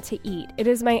Plan to Eat. It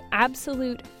is my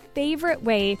absolute favorite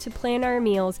way to plan our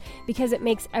meals because it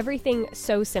makes everything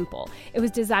so simple. It was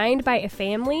designed by a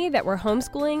family that were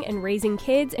homeschooling and raising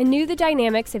kids and knew the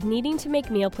dynamics of needing to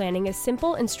make meal planning as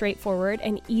simple and straightforward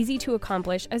and easy to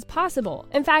accomplish as possible.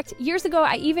 In fact, years ago,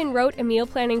 I even wrote a meal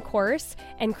planning course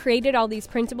and created all these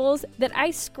printables that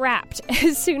I scrapped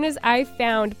as soon as I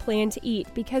found Plan to Eat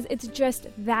because it's just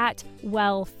that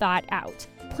well thought out.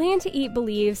 Plan to Eat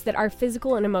believes that our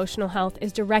physical and emotional health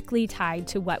is directly tied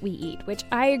to what we eat, which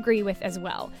I agree with as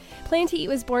well. Plan to Eat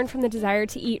was born from the desire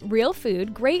to eat real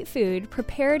food, great food,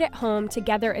 prepared at home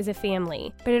together as a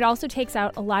family. But it also takes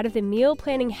out a lot of the meal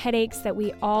planning headaches that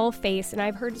we all face, and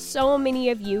I've heard so many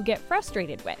of you get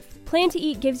frustrated with. Plan to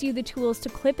Eat gives you the tools to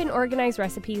clip and organize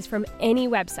recipes from any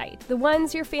website, the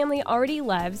ones your family already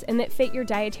loves and that fit your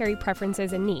dietary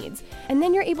preferences and needs. And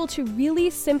then you're able to really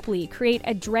simply create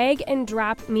a drag and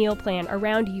drop meal plan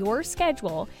around your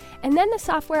schedule, and then the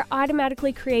software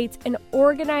automatically creates an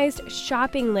organized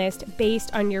shopping list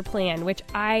based on your plan, which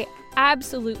I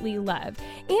absolutely love.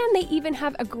 And they even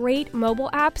have a great mobile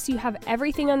app, so you have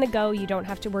everything on the go. You don't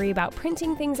have to worry about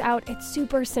printing things out. It's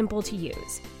super simple to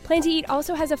use. Plan to Eat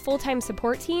also has a full-time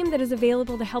support team that is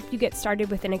available to help you get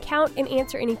started with an account and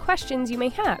answer any questions you may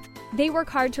have. They work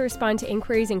hard to respond to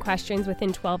inquiries and questions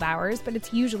within 12 hours, but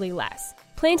it's usually less.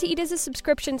 Plan to Eat is a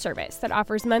subscription service that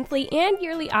offers monthly and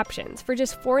yearly options for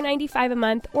just $4.95 a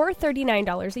month or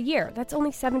 $39 a year. That's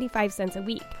only 75 cents a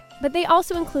week. But they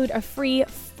also include a free,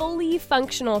 fully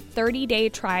functional 30-day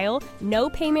trial, no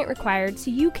payment required,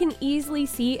 so you can easily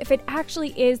see if it actually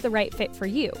is the right fit for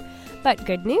you. But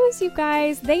good news, you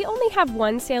guys, they only have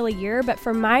one sale a year, but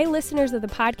for my listeners of the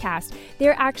podcast,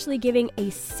 they're actually giving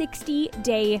a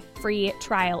 60-day free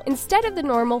trial instead of the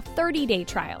normal 30-day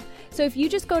trial. So if you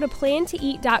just go to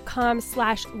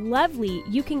plantoeat.com/lovely,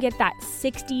 you can get that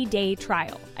 60-day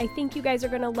trial. I think you guys are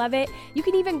going to love it. You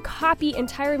can even copy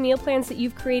entire meal plans that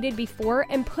you've created before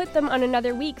and put them on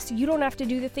another week so you don't have to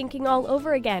do the thinking all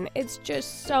over again. It's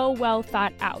just so well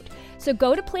thought out. So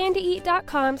go to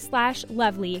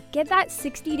plantoeat.com/lovely, get that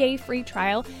 60-day free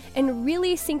trial, and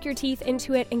really sink your teeth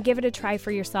into it and give it a try for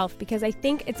yourself, because I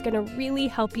think it's going to really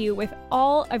help you with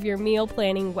all of your meal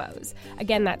planning woes.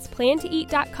 Again, that's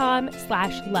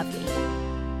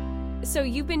plantoeat.com/lovely. So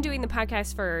you've been doing the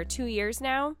podcast for 2 years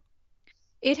now?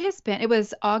 It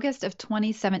was August of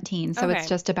 2017, so Okay. it's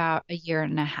just about a year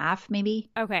and a half,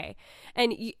 maybe. Okay.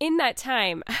 And in that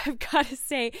time, I've got to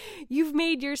say, you've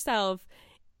made yourself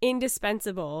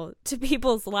indispensable to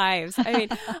people's lives. I mean,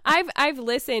 I've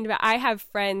listened, but I have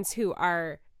friends who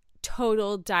are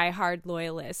total diehard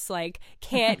loyalists, like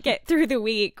can't get through the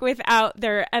week without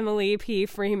their Emily P.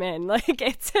 Freeman. Like,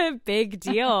 it's a big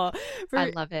deal. I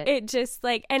love it. It just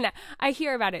like, and I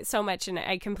hear about it so much, and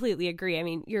I completely agree. I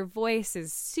mean, your voice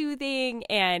is soothing,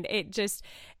 and it's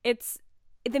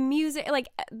the music, like,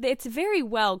 it's very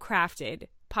well crafted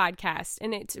podcast,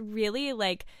 and it's really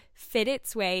like fit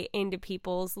its way into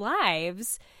people's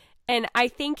lives. And I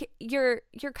think you're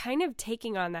kind of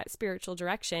taking on that spiritual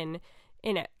direction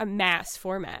in a mass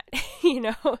format, you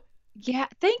know? Yeah,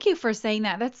 thank you for saying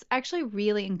that. That's actually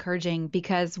really encouraging,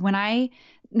 because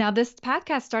now this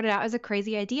podcast started out as a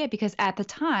crazy idea, because at the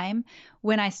time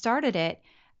when I started it,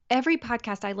 every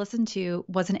podcast I listened to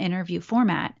was an interview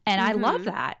format. And I love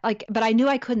that. Like, but I knew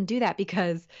I couldn't do that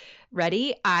because,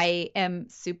 I am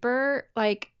super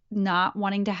like not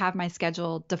wanting to have my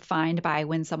schedule defined by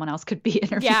when someone else could be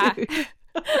interviewed. Yeah.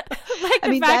 Like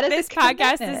the fact this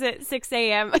podcast is at 6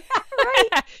 a.m.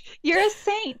 Right. You're a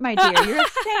saint, my dear. You're a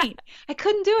saint. I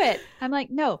couldn't do it. I'm like,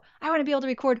 no, I want to be able to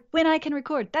record when I can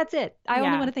record. That's it. I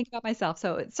only want to think about myself.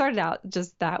 So it started out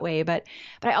just that way. But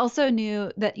I also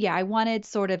knew that, I wanted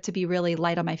sort of to be really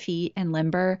light on my feet and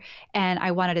limber. And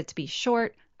I wanted it to be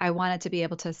short. I wanted to be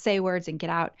able to say words and get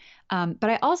out. But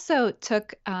I also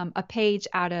took a page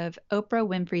out of Oprah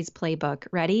Winfrey's playbook.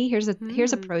 Ready? Here's a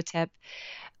pro tip.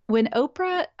 When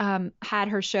Oprah had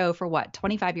her show for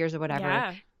 25 years or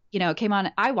whatever, it came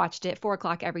on. I watched it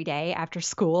 4:00 every day after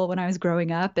school when I was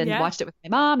growing up, and watched it with my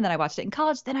mom. And then I watched it in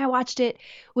college. Then I watched it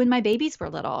when my babies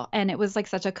were little. And it was like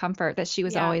such a comfort that she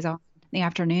was always on in the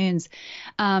afternoons.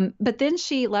 But then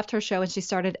she left her show and she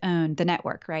started OWN, the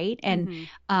network, right? And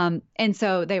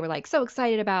so they were like so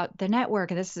excited about the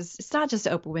network. And it's not just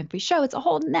an Oprah Winfrey show, it's a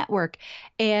whole network.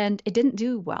 And it didn't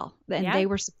do well. And they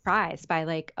were surprised by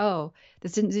like, oh,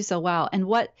 this didn't do so well. And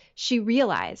what she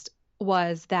realized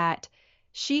was that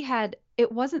it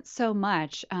wasn't so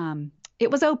much, it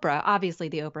was Oprah. Obviously,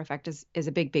 the Oprah effect is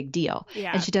a big, big deal.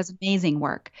 Yeah. And she does amazing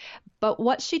work. But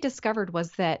what she discovered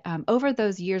was that over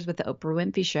those years with the Oprah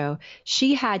Winfrey Show,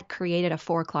 she had created a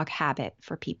 4:00 habit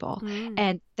for people.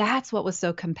 And that's what was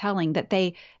so compelling, that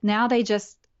you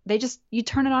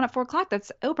turn it on at 4:00.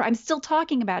 That's Oprah. I'm still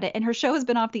talking about it. And her show has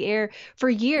been off the air for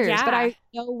years, but I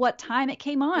know what time it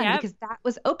came on because that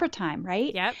was Oprah time,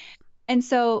 right? Yep. And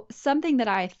so something that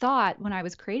I thought when I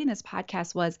was creating this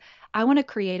podcast was, I want to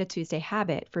create a Tuesday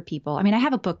habit for people. I mean, I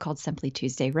have a book called Simply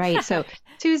Tuesday, right? So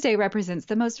Tuesday represents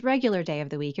the most regular day of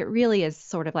the week. It really is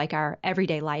sort of like our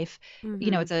everyday life.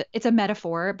 It's a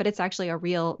metaphor, but it's actually a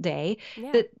real day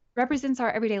that represents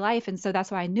our everyday life. And so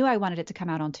that's why I knew I wanted it to come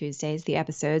out on Tuesdays, the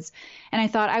episodes. And I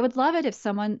thought I would love it if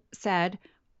someone said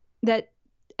that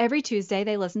every Tuesday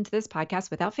they listen to this podcast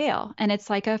without fail. And it's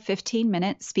like a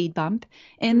 15-minute speed bump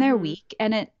in their week.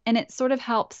 And it sort of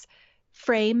helps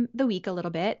frame the week a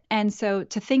little bit. And so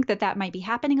to think that might be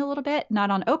happening a little bit, not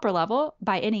on Oprah level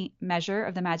by any measure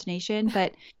of the imagination,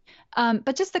 but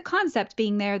just the concept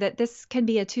being there that this can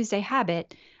be a Tuesday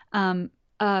habit, a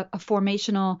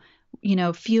formational,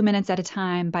 few minutes at a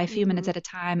time by few minutes at a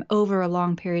time over a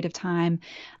long period of time.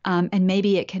 And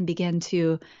maybe it can begin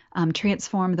to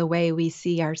transform the way we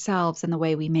see ourselves and the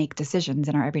way we make decisions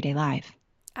in our everyday life.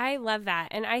 I love that.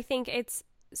 And I think it's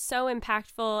so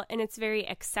impactful, and it's very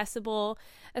accessible,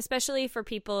 especially for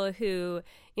people who,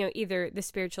 either the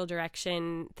spiritual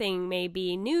direction thing may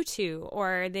be new to,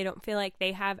 or they don't feel like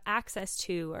they have access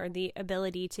to or the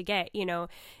ability to get.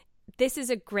 This is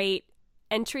a great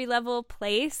entry-level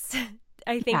place,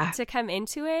 I think, to come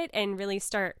into it and really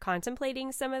start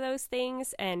contemplating some of those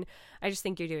things. And I just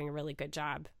think you're doing a really good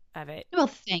job of it. Well,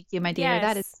 thank you, my dear. Yes.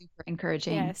 That is super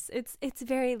encouraging. Yes, it's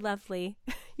very lovely.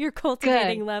 You're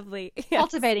cultivating lovely. Yes.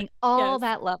 Cultivating all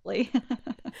that lovely.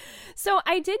 So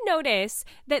I did notice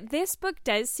that this book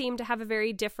does seem to have a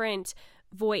very different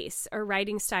voice or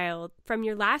writing style from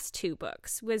your last two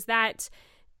books. Was that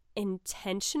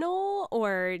intentional,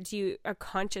 or a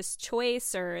conscious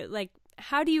choice, or like,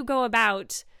 how do you go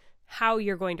about how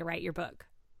you're going to write your book?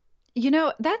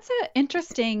 That's an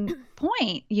interesting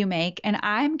point you make, and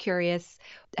I'm curious,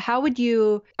 how would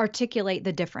you articulate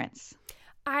the difference?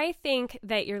 I think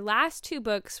that your last two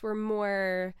books were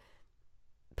more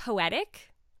poetic,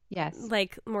 Yes.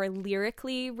 like more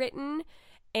lyrically written.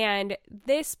 And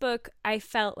this book I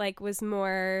felt like was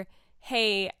more,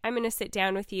 hey, I'm going to sit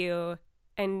down with you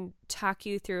and talk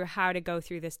you through how to go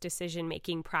through this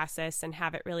decision-making process and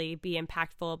have it really be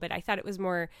impactful. But I thought it was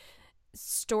more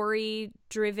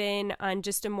story-driven on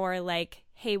just a more like,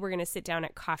 hey, we're going to sit down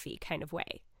at coffee kind of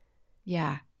way.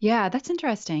 Yeah. Yeah, that's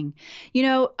interesting.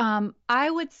 I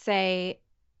would say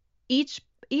each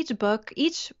book,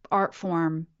 each art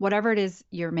form, whatever it is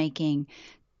you're making,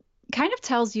 kind of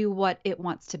tells you what it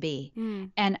wants to be.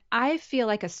 Mm. And I feel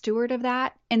like a steward of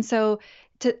that. And so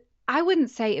to I wouldn't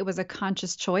say it was a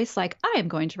conscious choice, like I am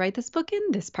going to write this book in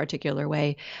this particular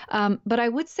way. But I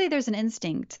would say there's an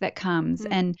instinct that comes.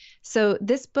 And so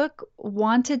this book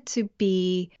wanted to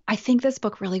be, I think this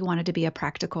book really wanted to be a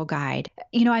practical guide.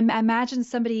 I imagine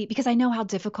somebody, because I know how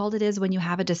difficult it is when you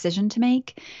have a decision to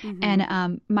make. Mm-hmm.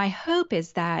 And my hope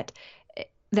is that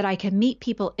I can meet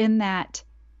people in that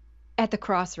at the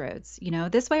crossroads,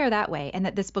 this way or that way, and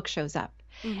that this book shows up.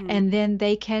 Mm-hmm. And then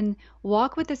they can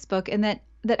walk with this book, and that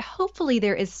hopefully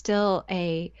there is still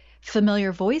a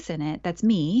familiar voice in it. That's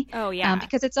me. Oh, yeah.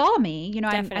 Because it's all me.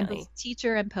 I'm Definitely. both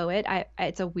teacher and poet.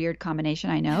 It's a weird combination,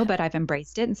 I know, but I've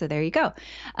embraced it. And so there you go.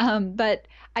 But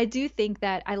I do think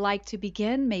that I like to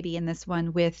begin maybe in this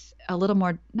one with a little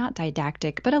more, not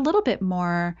didactic, but a little bit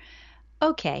more,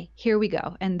 okay, here we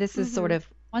go. And this is sort of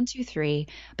 1, 2, 3,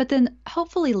 but then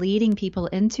hopefully leading people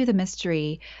into the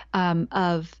mystery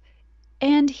of,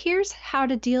 and here's how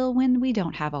to deal when we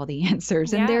don't have all the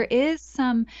answers. Yeah. And there is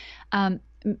some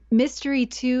mystery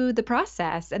to the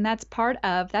process. And that's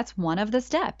one of the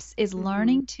steps is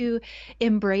learning to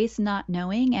embrace not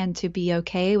knowing and to be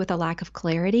okay with a lack of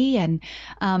clarity. And,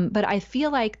 but I feel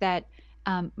like that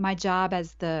my job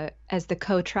as the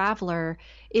co-traveler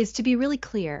is to be really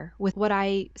clear with what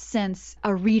I sense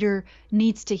a reader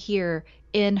needs to hear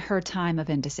in her time of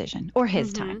indecision or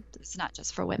his time. It's not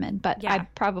just for women, but I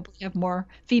probably have more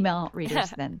female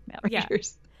readers than male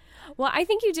readers. Well, I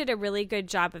think you did a really good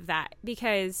job of that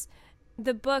because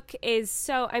the book is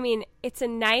it's a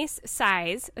nice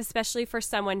size, especially for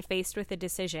someone faced with a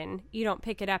decision. You don't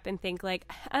pick it up and think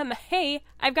like, hey,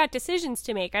 I've got decisions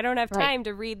to make. I don't have time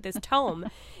to read this tome,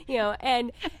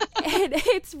 and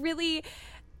it's really,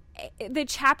 the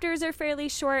chapters are fairly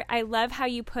short. I love how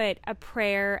you put a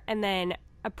prayer and then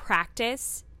a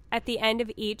practice at the end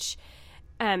of each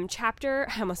chapter.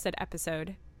 I almost said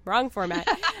episode. Wrong format.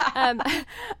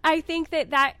 I think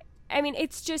that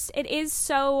it is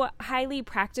so highly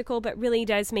practical, but really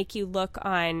does make you look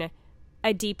on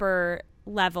a deeper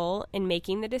level in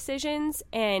making the decisions.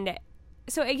 And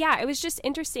so, it was just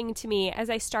interesting to me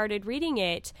as I started reading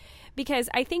it, because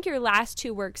I think your last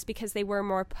two works, because they were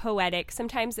more poetic,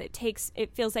 sometimes it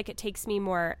feels like it takes me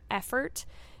more effort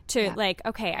to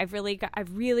okay, I've really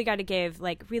got to give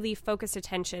really focused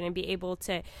attention and be able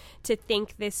to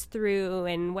think this through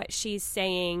and what she's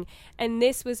saying. And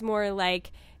this was more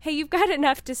like, hey, you've got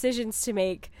enough decisions to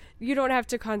make. You don't have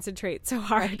to concentrate so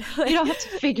hard. You don't have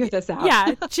to figure this out.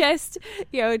 Yeah, just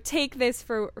take this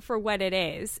for what it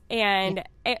is. And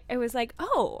it was like,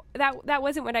 oh, that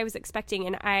wasn't what I was expecting.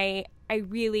 And I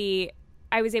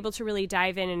was able to really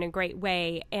dive in a great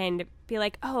way and be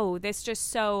like, oh, this just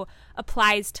so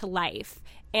applies to life.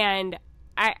 And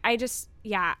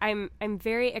I'm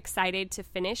very excited to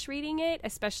finish reading it,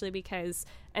 especially because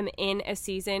I'm in a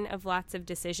season of lots of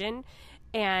decision.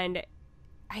 And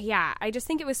I just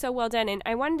think it was so well done. And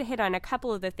I wanted to hit on a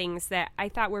couple of the things that I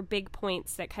thought were big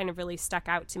points that kind of really stuck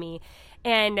out to me.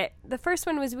 And the first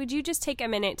one was, would you just take a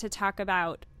minute to talk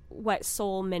about what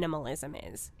soul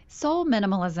minimalism is? Soul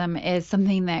minimalism is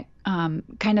something that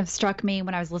kind of struck me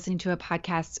when I was listening to a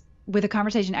podcast with a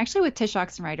conversation actually with Tish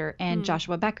Oxenreider and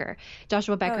Joshua Becker.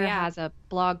 Joshua Becker has a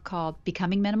blog called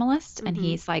Becoming Minimalist, and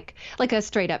he's like a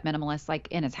straight up minimalist, like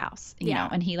in his house, you know,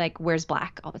 and he wears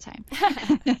black all the time.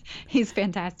 He's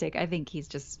fantastic. I think he's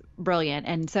just brilliant.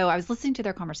 And so I was listening to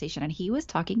their conversation, and he was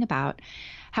talking about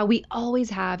how we always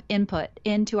have input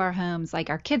into our homes. Like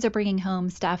our kids are bringing home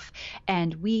stuff,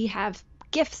 and we have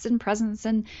gifts and presents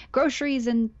and groceries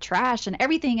and trash, and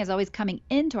everything is always coming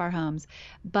into our homes,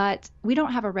 but we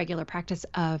don't have a regular practice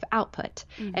of output.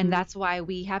 And that's why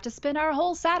we have to spend our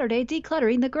whole Saturday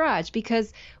decluttering the garage,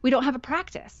 because we don't have a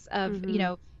practice of,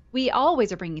 we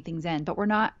always are bringing things in, but we're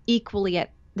not equally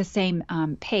at the same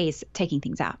pace taking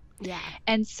things out. Yeah.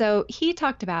 And so he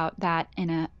talked about that in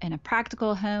a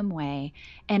practical home way.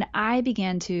 And I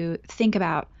began to think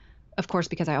about, of course,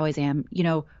 because I always am,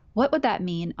 what would that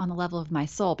mean on the level of my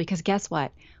soul? Because guess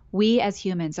what? we as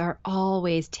humans are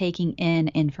always taking in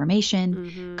information,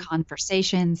 Mm-hmm.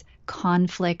 conversations,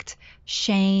 conflict,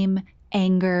 shame,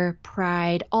 anger,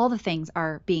 pride, all the things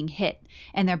are being hit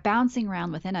and they're bouncing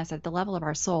around within us at the level of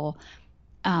our soul.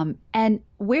 And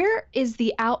where is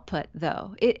the output,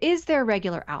 though? Is there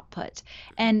regular output?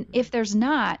 And if there's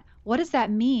not, what does that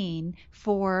mean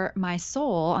for my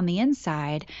soul on the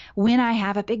inside when I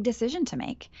have a big decision to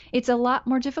make? It's a lot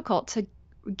more difficult to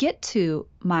get to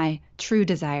my true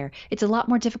desire. It's a lot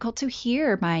more difficult to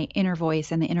hear my inner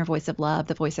voice and the inner voice of love,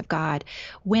 the voice of God,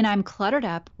 when I'm cluttered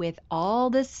up with all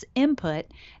this input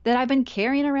that I've been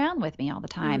carrying around with me all the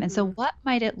time. And so, Mm-hmm. what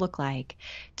might it look like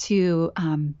to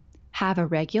have a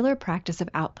regular practice of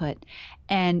output?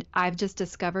 And I've just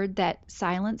discovered that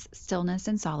silence, stillness,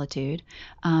 and solitude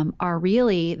are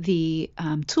really the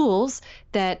tools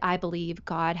that I believe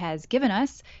God has given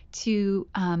us to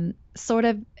sort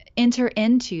of enter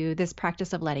into this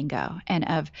practice of letting go and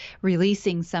of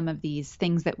releasing some of these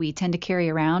things that we tend to carry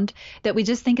around that we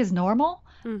just think is normal.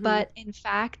 Mm-hmm. But in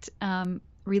fact,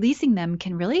 releasing them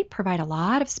can really provide a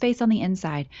lot of space on the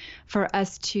inside for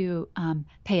us to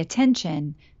pay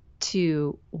attention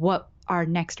to what our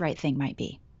next right thing might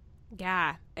be.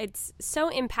 Yeah, it's so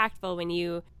impactful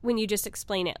when you just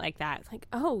explain it like that. Like,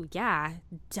 oh yeah,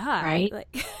 duh. Right?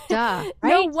 Like, Duh, no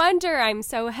right? wonder I'm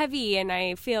so heavy and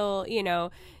I feel,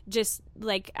 just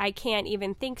like I can't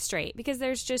even think straight because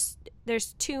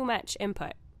there's too much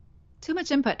input. Too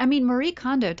much input. I mean, Marie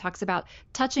Kondo talks about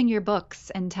touching your books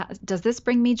and does this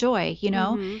bring me joy,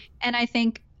 Mm-hmm. And I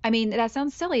think, I mean, that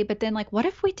sounds silly, but then like what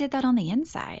if we did that on the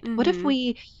inside? Mm-hmm.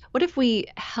 What if we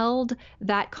held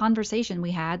that conversation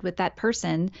we had with that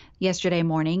person yesterday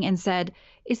morning and said,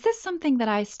 is this something that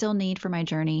I still need for my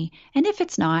journey? And if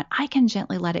it's not, I can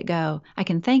gently let it go. I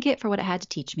can thank it for what it had to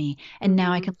teach me, and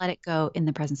now I Mm-hmm. can let it go in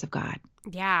the presence of God.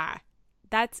 Yeah.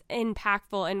 That's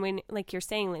impactful. And when, like you're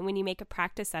saying, like when you make a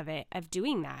practice of it, of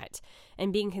doing that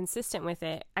and being consistent with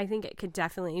it, I think it could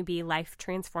definitely be life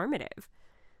transformative.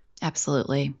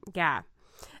 Absolutely. Yeah.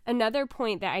 Another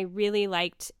point that I really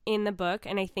liked in the book,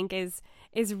 and I think is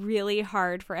really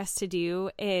hard for us to do,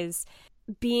 is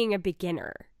being a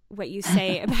beginner. What you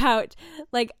say about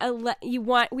like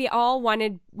we all want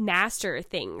to master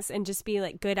things and just be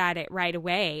like good at it right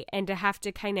away, and to have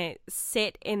to kind of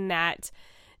sit in that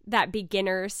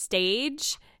beginner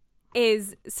stage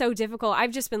is so difficult.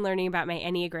 I've just been learning about my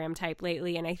Enneagram type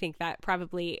lately, and I think that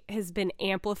probably has been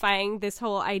amplifying this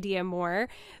whole idea more.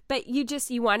 But you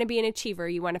want to be an achiever.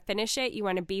 You want to finish it. You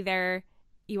want to be there.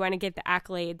 You want to get the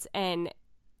accolades. And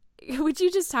would you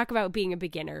just talk about being a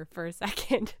beginner for a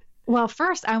second? Well,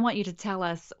 first, I want you to tell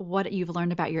us what you've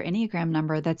learned about your Enneagram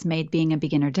number that's made being a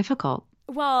beginner difficult.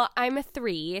 Well, I'm a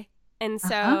 3, and Uh-huh.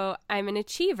 so I'm an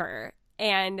achiever.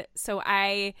 And so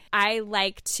I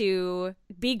like to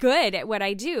be good at what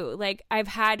I do. Like, I've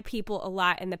had people a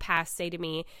lot in the past say to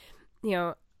me,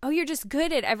 oh, you're just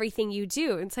good at everything you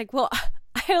do. It's like, well,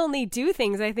 I only do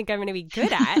things I think I'm going to be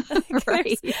good at. Like,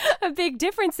 Right. there's a big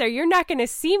difference there. You're not going to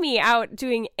see me out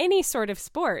doing any sort of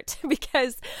sport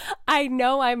because I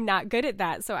know I'm not good at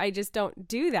that. So I just don't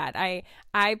do that.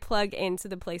 I plug into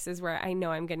the places where I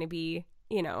know I'm going to be,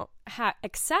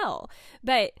 excel.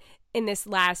 But in this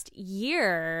last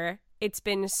year, it's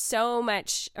been so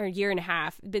much, or year and a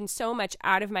half, been so much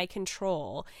out of my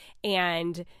control,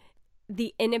 and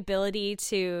the inability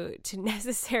to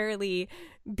necessarily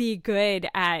be good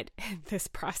at this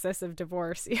process of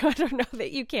divorce. I don't know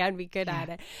that you can be good at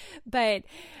it, but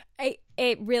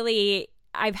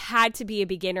I've had to be a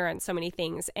beginner on so many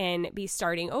things and be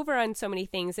starting over on so many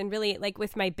things, and really, like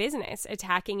with my business,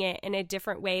 attacking it in a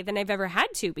different way than I've ever had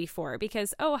to before,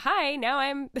 because, oh, hi, now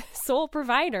I'm sole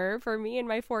provider for me and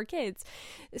my 4 kids.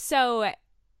 So,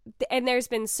 and there's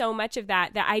been so much of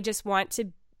that I just want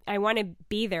to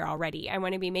be there already. I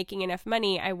want to be making enough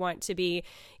money. I want to be,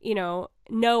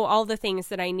 know all the things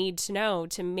that I need to know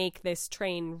to make this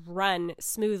train run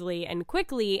smoothly and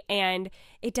quickly. And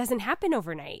it doesn't happen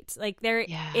overnight. Like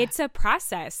it's a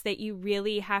process that you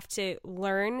really have to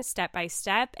learn step by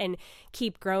step and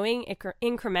keep growing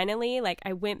incrementally. Like,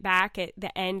 I went back at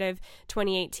the end of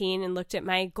 2018 and looked at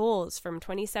my goals from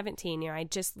 2017. I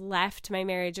just left my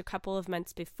marriage a couple of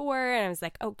months before, and I was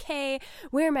like, okay,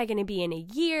 where am I going to be in a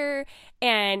year?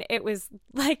 And it was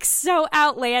like so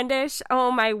outlandish. Oh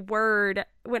my word.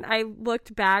 When I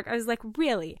looked back, I was like,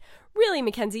 really,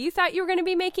 Mackenzie, you thought you were going to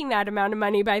be making that amount of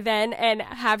money by then and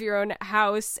have your own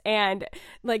house, and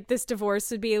like this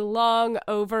divorce would be long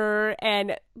over,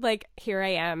 and like here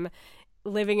I am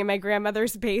living in my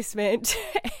grandmother's basement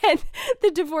and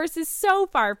the divorce is so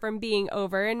far from being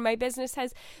over, and my business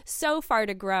has so far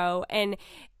to grow. And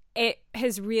it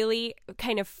has really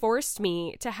kind of forced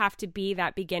me to have to be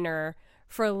that beginner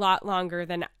for a lot longer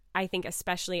than I think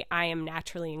especially I am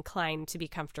naturally inclined to be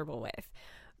comfortable with.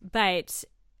 But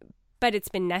it's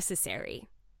been necessary.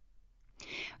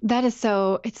 It's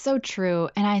so true.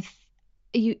 And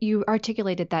you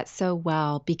articulated that so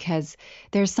well, because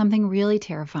there's something really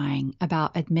terrifying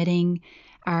about admitting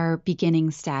our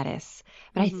beginning status.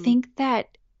 But I think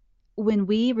that when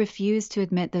we refuse to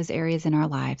admit those areas in our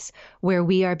lives where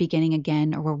we are beginning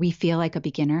again, or where we feel like a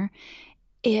beginner,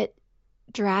 it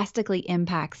drastically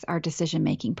impacts our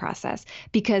decision-making process.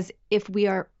 Because if we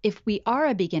are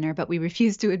a beginner but we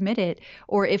refuse to admit it,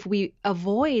 or if we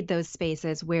avoid those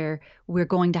spaces where we're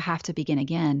going to have to begin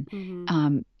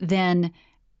again, then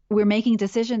we're making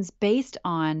decisions based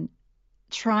on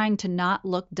trying to not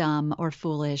look dumb or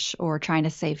foolish or trying to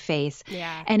save face.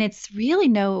 Yeah. And it's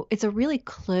a really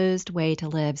closed way to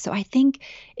live. So I think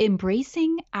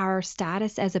embracing our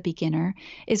status as a beginner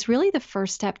is really the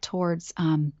first step towards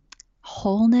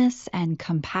wholeness and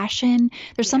compassion.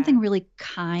 There's something really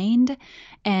kind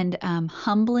and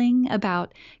humbling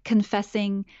about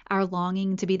confessing our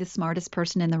longing to be the smartest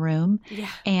person in the room,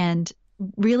 and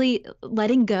really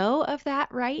letting go of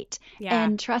that, right?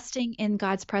 And trusting in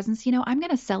God's presence. I'm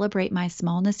going to celebrate my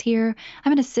smallness here.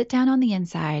 I'm going to sit down on the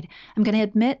inside. I'm going to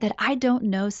admit that I don't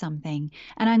know something.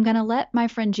 And I'm going to let my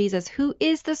friend Jesus, who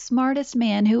is the smartest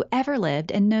man who ever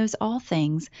lived and knows all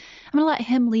things, I'm going to let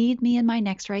him lead me in my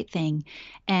next right thing.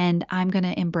 And I'm going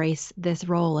to embrace this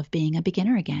role of being a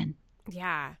beginner again.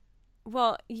 Yeah.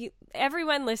 Well,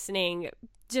 everyone listening,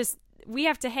 we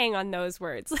have to hang on those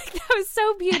words. Like, that was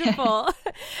so beautiful.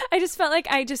 I just felt like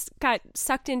I just got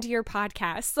sucked into your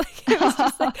podcast. Like, it was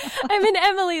just like, I'm in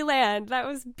Emily land. That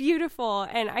was beautiful.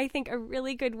 And I think a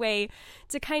really good way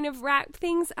to kind of wrap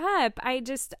things up.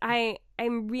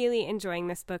 I'm really enjoying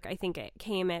this book. I think it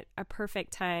came at a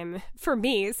perfect time for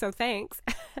me. So thanks.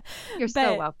 You're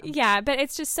so welcome. Yeah, but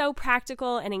it's just so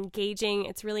practical and engaging.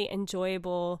 It's really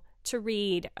enjoyable to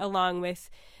read, along with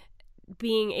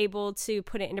being able to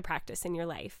put it into practice in your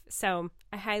life. So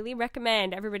I highly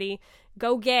recommend everybody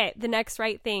go get The Next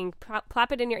Right Thing.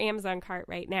 Plop it in your Amazon cart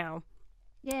right now.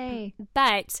 Yay.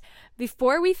 But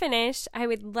before we finish, I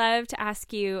would love to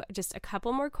ask you just a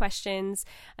couple more questions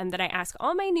that I ask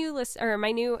all my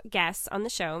new guests on the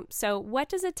show. So what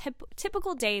does a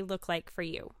typical day look like for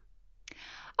you?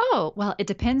 Oh, well, it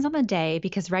depends on the day,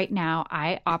 because right now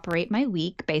I operate my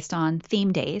week based on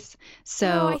theme days.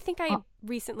 So I think I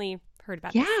recently heard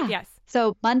about this. Yes.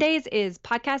 So Mondays is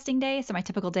podcasting day. So my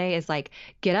typical day is like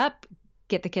get up,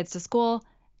 get the kids to school,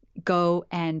 go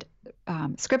and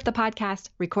script the podcast,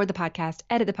 record the podcast,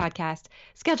 edit the podcast,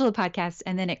 schedule the podcast,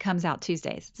 and then it comes out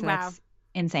Tuesdays. So that's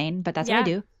insane, but that's what I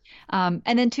do. And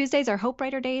then Tuesdays are Hope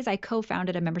Writer days. I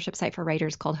co-founded a membership site for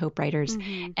writers called Hope Writers.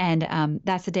 And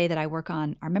that's the day that I work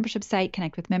on our membership site,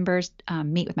 connect with members,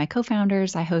 meet with my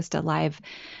co-founders. I host a live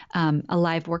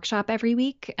workshop every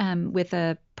week with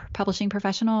a publishing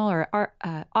professional or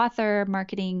author,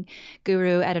 marketing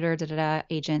guru, editor,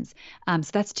 agents. So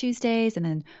that's Tuesdays.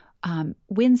 And then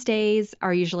Wednesdays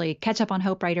are usually catch up on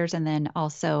Hope Writers, and then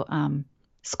also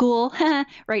school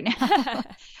right now.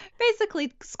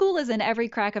 Basically, school is in every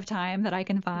crack of time that I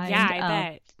can find. Yeah, I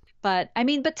bet.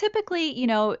 But typically,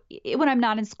 when I'm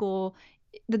not in school,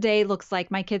 the day looks like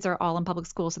my kids are all in public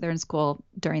school, so they're in school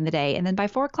during the day. And then by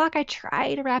 4:00, I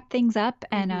try to wrap things up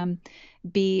and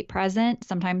be present.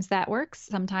 Sometimes that works.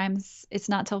 Sometimes it's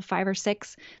not till 5 or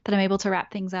 6 that I'm able to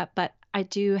wrap things up. But I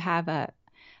do have a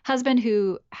husband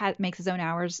who makes his own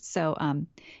hours. So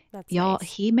y'all,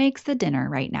 nice. He makes the dinner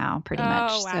right now pretty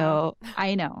much. Wow. So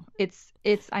I know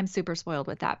I'm super spoiled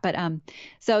with that. But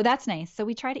so that's nice. So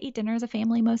we try to eat dinner as a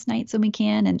family most nights when we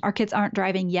can. And our kids aren't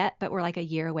driving yet, but we're like a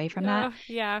year away from that.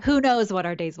 Yeah. Who knows what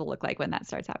our days will look like when that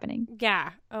starts happening.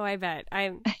 Yeah. Oh, I bet.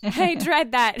 I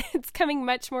dread that. It's coming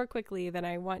much more quickly than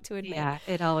I want to admit. Yeah,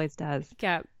 it always does.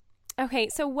 Yeah. Okay.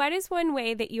 So what is one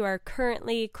way that you are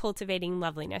currently cultivating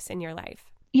loveliness in your life?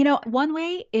 One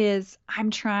way is I'm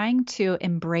trying to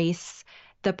embrace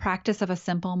the practice of a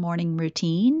simple morning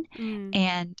routine.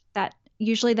 And that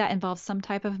usually that involves some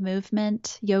type of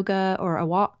movement, yoga or a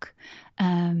walk,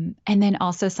 and then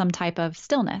also some type of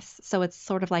stillness. So it's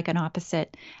sort of like an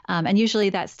opposite. And usually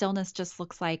that stillness just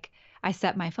looks like I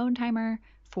set my phone timer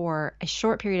for a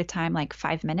short period of time, like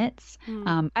 5 minutes.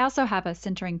 I also have a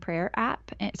centering prayer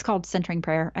app. It's called Centering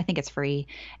Prayer. I think it's free.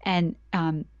 And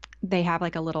they have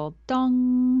like a little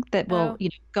dong that will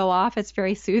go off. It's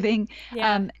very soothing.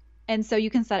 Yeah. And so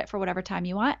you can set it for whatever time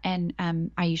you want. And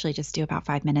I usually just do about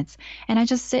 5 minutes. And I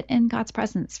just sit in God's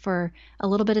presence for a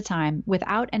little bit of time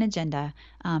without an agenda,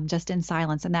 just in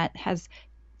silence. And that has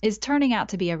is turning out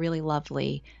to be a really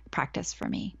lovely practice for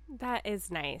me. That is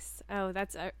nice. Oh,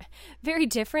 that's very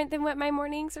different than what my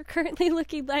mornings are currently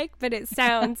looking like, but it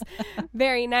sounds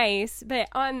very nice. But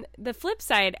on the flip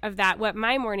side of that, what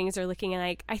my mornings are looking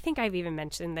like, I think I've even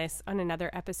mentioned this on another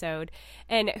episode.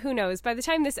 And who knows, by the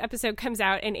time this episode comes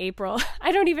out in April,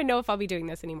 I don't even know if I'll be doing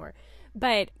this anymore.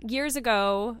 But years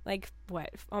ago, like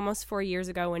almost 4 years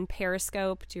ago when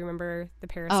Periscope, do you remember the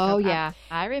Periscope Oh, app? yeah,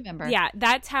 I remember. Yeah,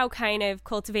 that's how kind of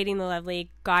Cultivating the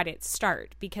Lovely got its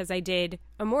start, because I did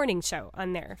a morning show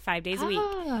on there 5 days a week.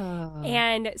 Oh.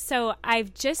 And so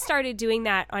I've just started doing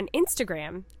that on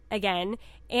Instagram again.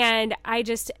 And I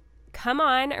just come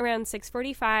on around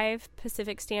 6:45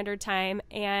 Pacific Standard Time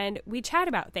and we chat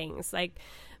about things like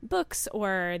books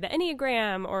or the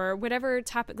Enneagram or whatever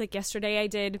topic. Like yesterday I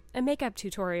did a makeup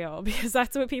tutorial because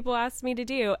that's what people asked me to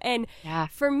do. And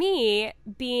for me,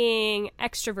 being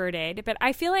extroverted, but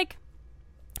I feel like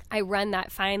I run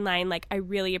that fine line. Like I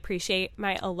really appreciate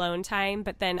my alone time,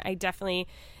 but then I definitely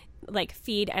like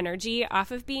feed energy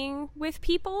off of being with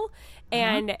people.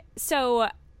 And so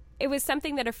it was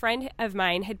something that a friend of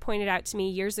mine had pointed out to me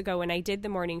years ago when I did the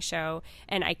morning show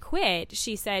and I quit.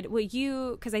 She said, well,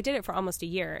 because I did it for almost a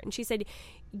year. And she said,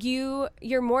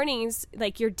 your mornings,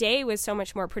 like your day was so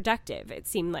much more productive, it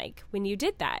seemed like, when you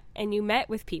did that and you met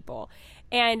with people.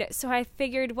 And so I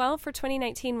figured, well, for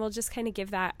 2019, we'll just kind of give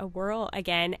that a whirl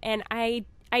again. And I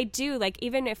do, like,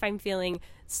 even if I'm feeling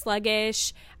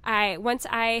sluggish, once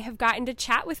I have gotten to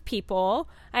chat with people,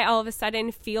 I all of a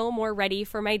sudden feel more ready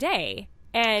for my day.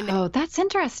 And oh, that's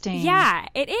interesting. Yeah,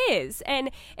 it is.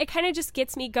 And it kind of just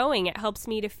gets me going. It helps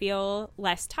me to feel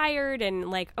less tired and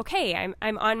like, okay,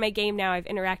 I'm on my game now. I've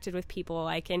interacted with people.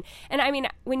 And I mean,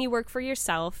 when you work for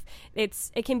yourself,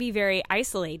 it can be very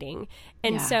isolating.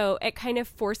 And so it kind of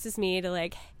forces me to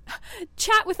like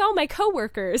chat with all my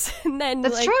coworkers and then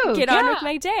that's like true. Get on with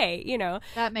my day,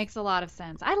 That makes a lot of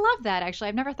sense. I love that, actually.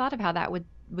 I've never thought of how that would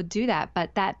do that,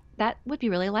 but that would be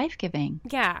really life-giving.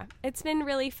 Yeah, it's been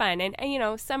really fun.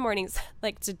 And some mornings,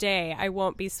 like today, I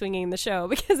won't be swinging the show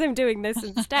because I'm doing this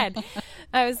instead.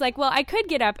 I was like, well, I could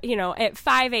get up, at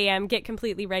 5 a.m., get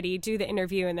completely ready, do the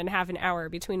interview, and then have an hour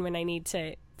between when I need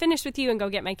to finish with you and go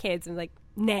get my kids. And like,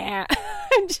 nah,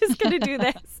 I'm just going to do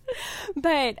this.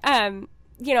 But,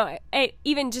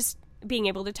 even just being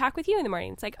able to talk with you in the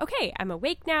morning, it's like, okay, I'm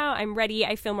awake now. I'm ready.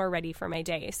 I feel more ready for my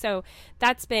day. So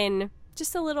that's been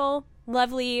just a little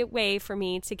lovely way for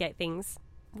me to get things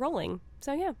rolling.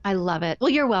 So yeah. I love it. Well,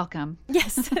 you're welcome.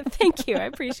 Yes. Thank you. I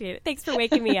appreciate it. Thanks for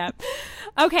waking me up.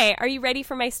 Okay. Are you ready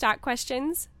for my stock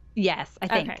questions? Yes, I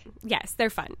think. Okay. Yes, they're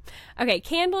fun. Okay.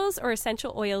 Candles or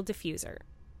essential oil diffuser?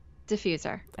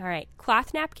 Diffuser. All right.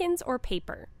 Cloth napkins or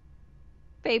paper?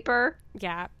 Paper.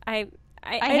 Yeah. I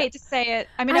hate to say it.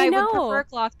 I mean, I would prefer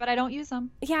cloth, but I don't use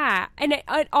them. Yeah. And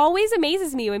it always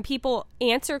amazes me when people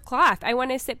answer cloth. I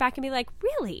want to sit back and be like,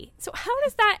 really? So how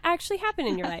does that actually happen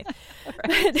in your life?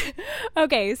 But,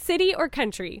 okay. City or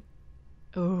country?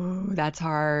 Oh, that's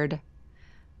hard.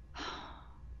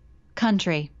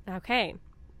 Country. Okay.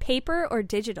 Paper or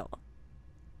digital?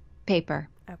 Paper.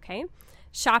 Okay.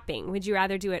 Shopping. Would you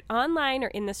rather do it online or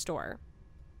in the store?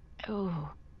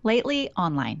 Oh, lately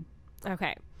online.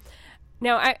 Okay.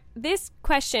 Now, this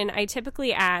question I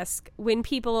typically ask when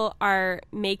people are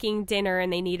making dinner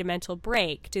and they need a mental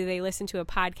break. Do they listen to a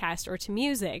podcast or to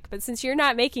music? But since you're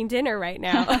not making dinner right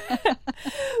now,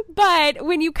 but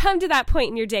when you come to that point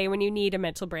in your day when you need a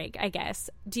mental break, I guess,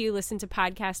 do you listen to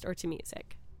podcast or to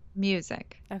music?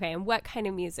 Music. Okay. And what kind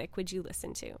of music would you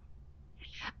listen to?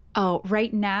 Oh,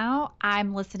 right now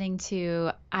I'm listening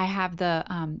to, I have the,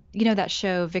 that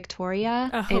show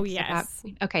Victoria. Oh, yes.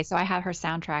 Okay. So I have her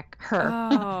soundtrack,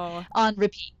 on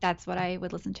repeat. That's what I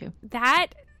would listen to. That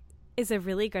is a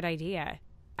really good idea.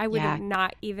 I would have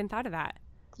not even thought of that.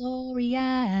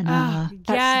 Gloriana.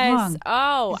 Yes. Song.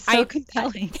 Oh, it's so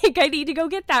compelling. I think I need to go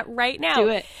get that right now. Do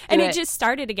it. It just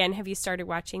started again. Have you started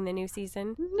watching the new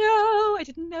season? No, I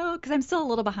didn't know because I'm still a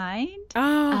little behind.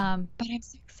 Oh. But I'm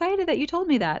so excited that you told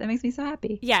me that. That makes me so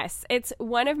happy. Yes, it's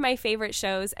one of my favorite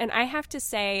shows. And I have to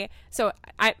say, so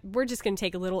we're just going to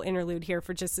take a little interlude here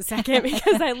for just a second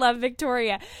because I love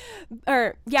Victoria.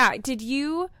 Did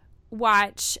you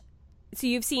watch, so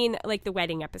you've seen like the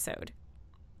wedding episode?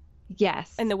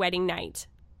 Yes. And the wedding night.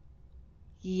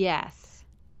 Yes.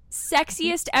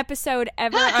 Sexiest episode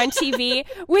ever on TV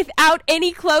without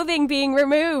any clothing being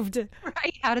removed.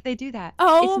 Right. How did they do that?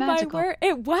 Oh, it's magical. My word.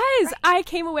 It was. Right. I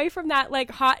came away from that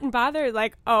like hot and bothered,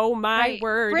 like, oh my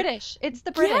word. British. It's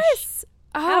the British. Yes.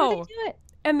 Oh. How did they do it?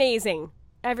 Amazing.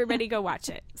 Everybody go watch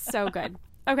it. So good.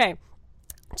 Okay.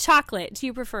 Chocolate. Do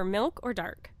you prefer milk or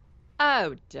dark?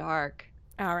 Oh, dark.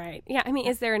 All right. Yeah, I mean,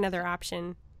 is there another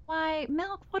option? Why?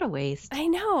 Milk? What a waste. I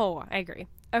know. I agree.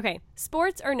 Okay.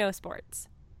 Sports or no sports?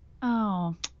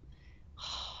 Oh.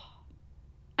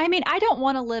 I mean, I don't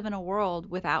want to live in a world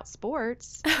without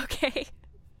sports, Okay.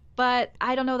 but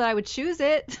I don't know that I would choose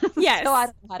it. Yes. So I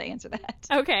don't know how to answer that.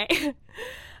 Okay.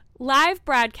 Live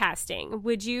broadcasting.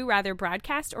 Would you rather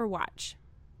broadcast or watch?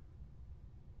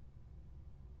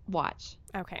 Watch.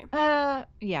 Okay.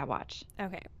 Yeah, watch.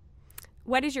 Okay.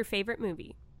 What is your favorite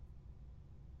movie?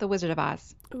 The Wizard of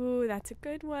Oz. Ooh, that's a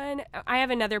good one. I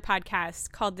have another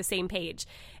podcast called The Same Page,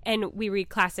 and we read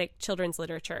classic children's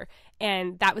literature.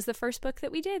 And that was the first book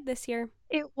that we did this year.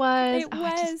 It was. It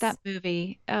was. Just that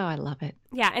movie. Oh, I love it.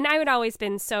 Yeah, and I had always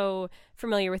been so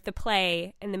familiar with the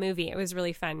play and the movie. It was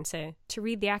really fun to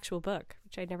read the actual book,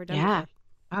 which I'd never done before.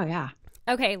 Oh, yeah.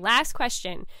 Okay, last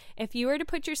question. If you were to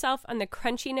put yourself on the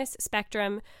crunchiness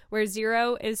spectrum, where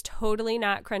 0 is totally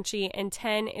not crunchy and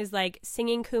 10 is like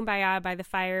singing Kumbaya by the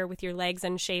fire with your legs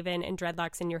unshaven and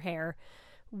dreadlocks in your hair,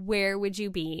 where would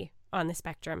you be on the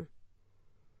spectrum?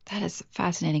 That is a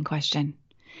fascinating question.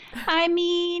 I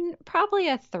mean, probably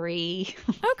a 3.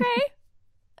 Okay.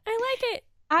 I like it.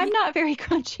 I'm not very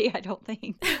crunchy, I don't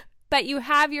think. But you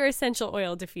have your essential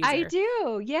oil diffuser. I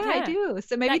do. Yeah, I do.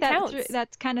 So maybe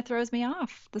that kind of throws me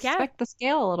off the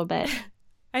scale a little bit.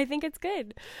 I think it's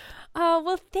good. Oh,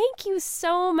 well, thank you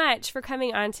so much for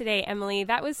coming on today, Emily.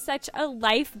 That was such a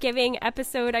life-giving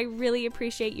episode. I really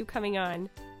appreciate you coming on.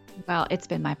 Well, it's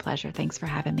been my pleasure. Thanks for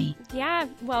having me. Yeah.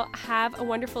 Well, have a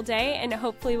wonderful day, and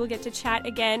hopefully we'll get to chat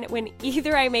again when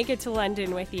either I make it to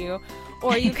London with you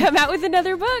or you come out with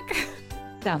another book.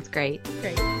 Sounds great.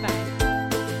 Great. Bye.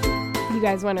 You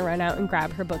guys want to run out and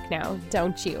grab her book now,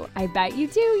 don't you? I bet you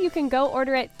do. You can go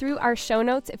order it through our show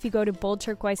notes if you go to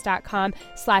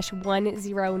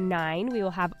boldturquoise.com/109. We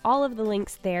will have all of the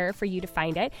links there for you to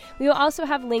find it. We will also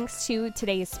have links to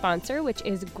today's sponsor, which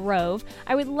is Grove.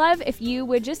 I would love if you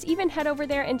would just even head over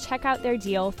there and check out their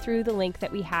deal through the link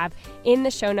that we have in the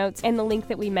show notes and the link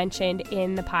that we mentioned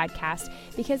in the podcast,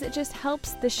 because it just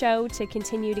helps the show to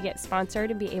continue to get sponsored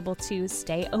and be able to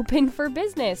stay open for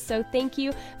business. So thank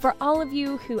you for all of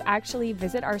you who actually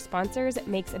visit our sponsors. It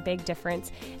makes a big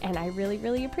difference, and I really,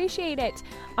 really appreciate it.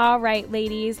 All right,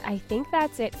 ladies, I think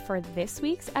that's it for this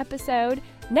week's episode.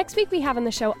 Next week, we have on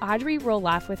the show Audrey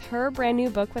Roloff with her brand new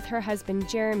book with her husband,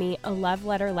 Jeremy, A Love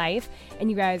Letter Life. And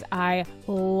you guys, I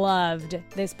loved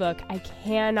this book. I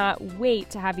cannot wait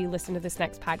to have you listen to this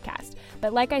next podcast.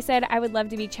 But like I said, I would love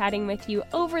to be chatting with you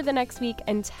over the next week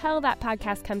until that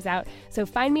podcast comes out. So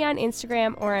find me on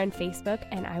Instagram or on Facebook,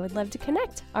 and I would love to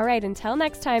connect. All right, until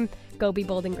next time, go be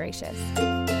bold and gracious.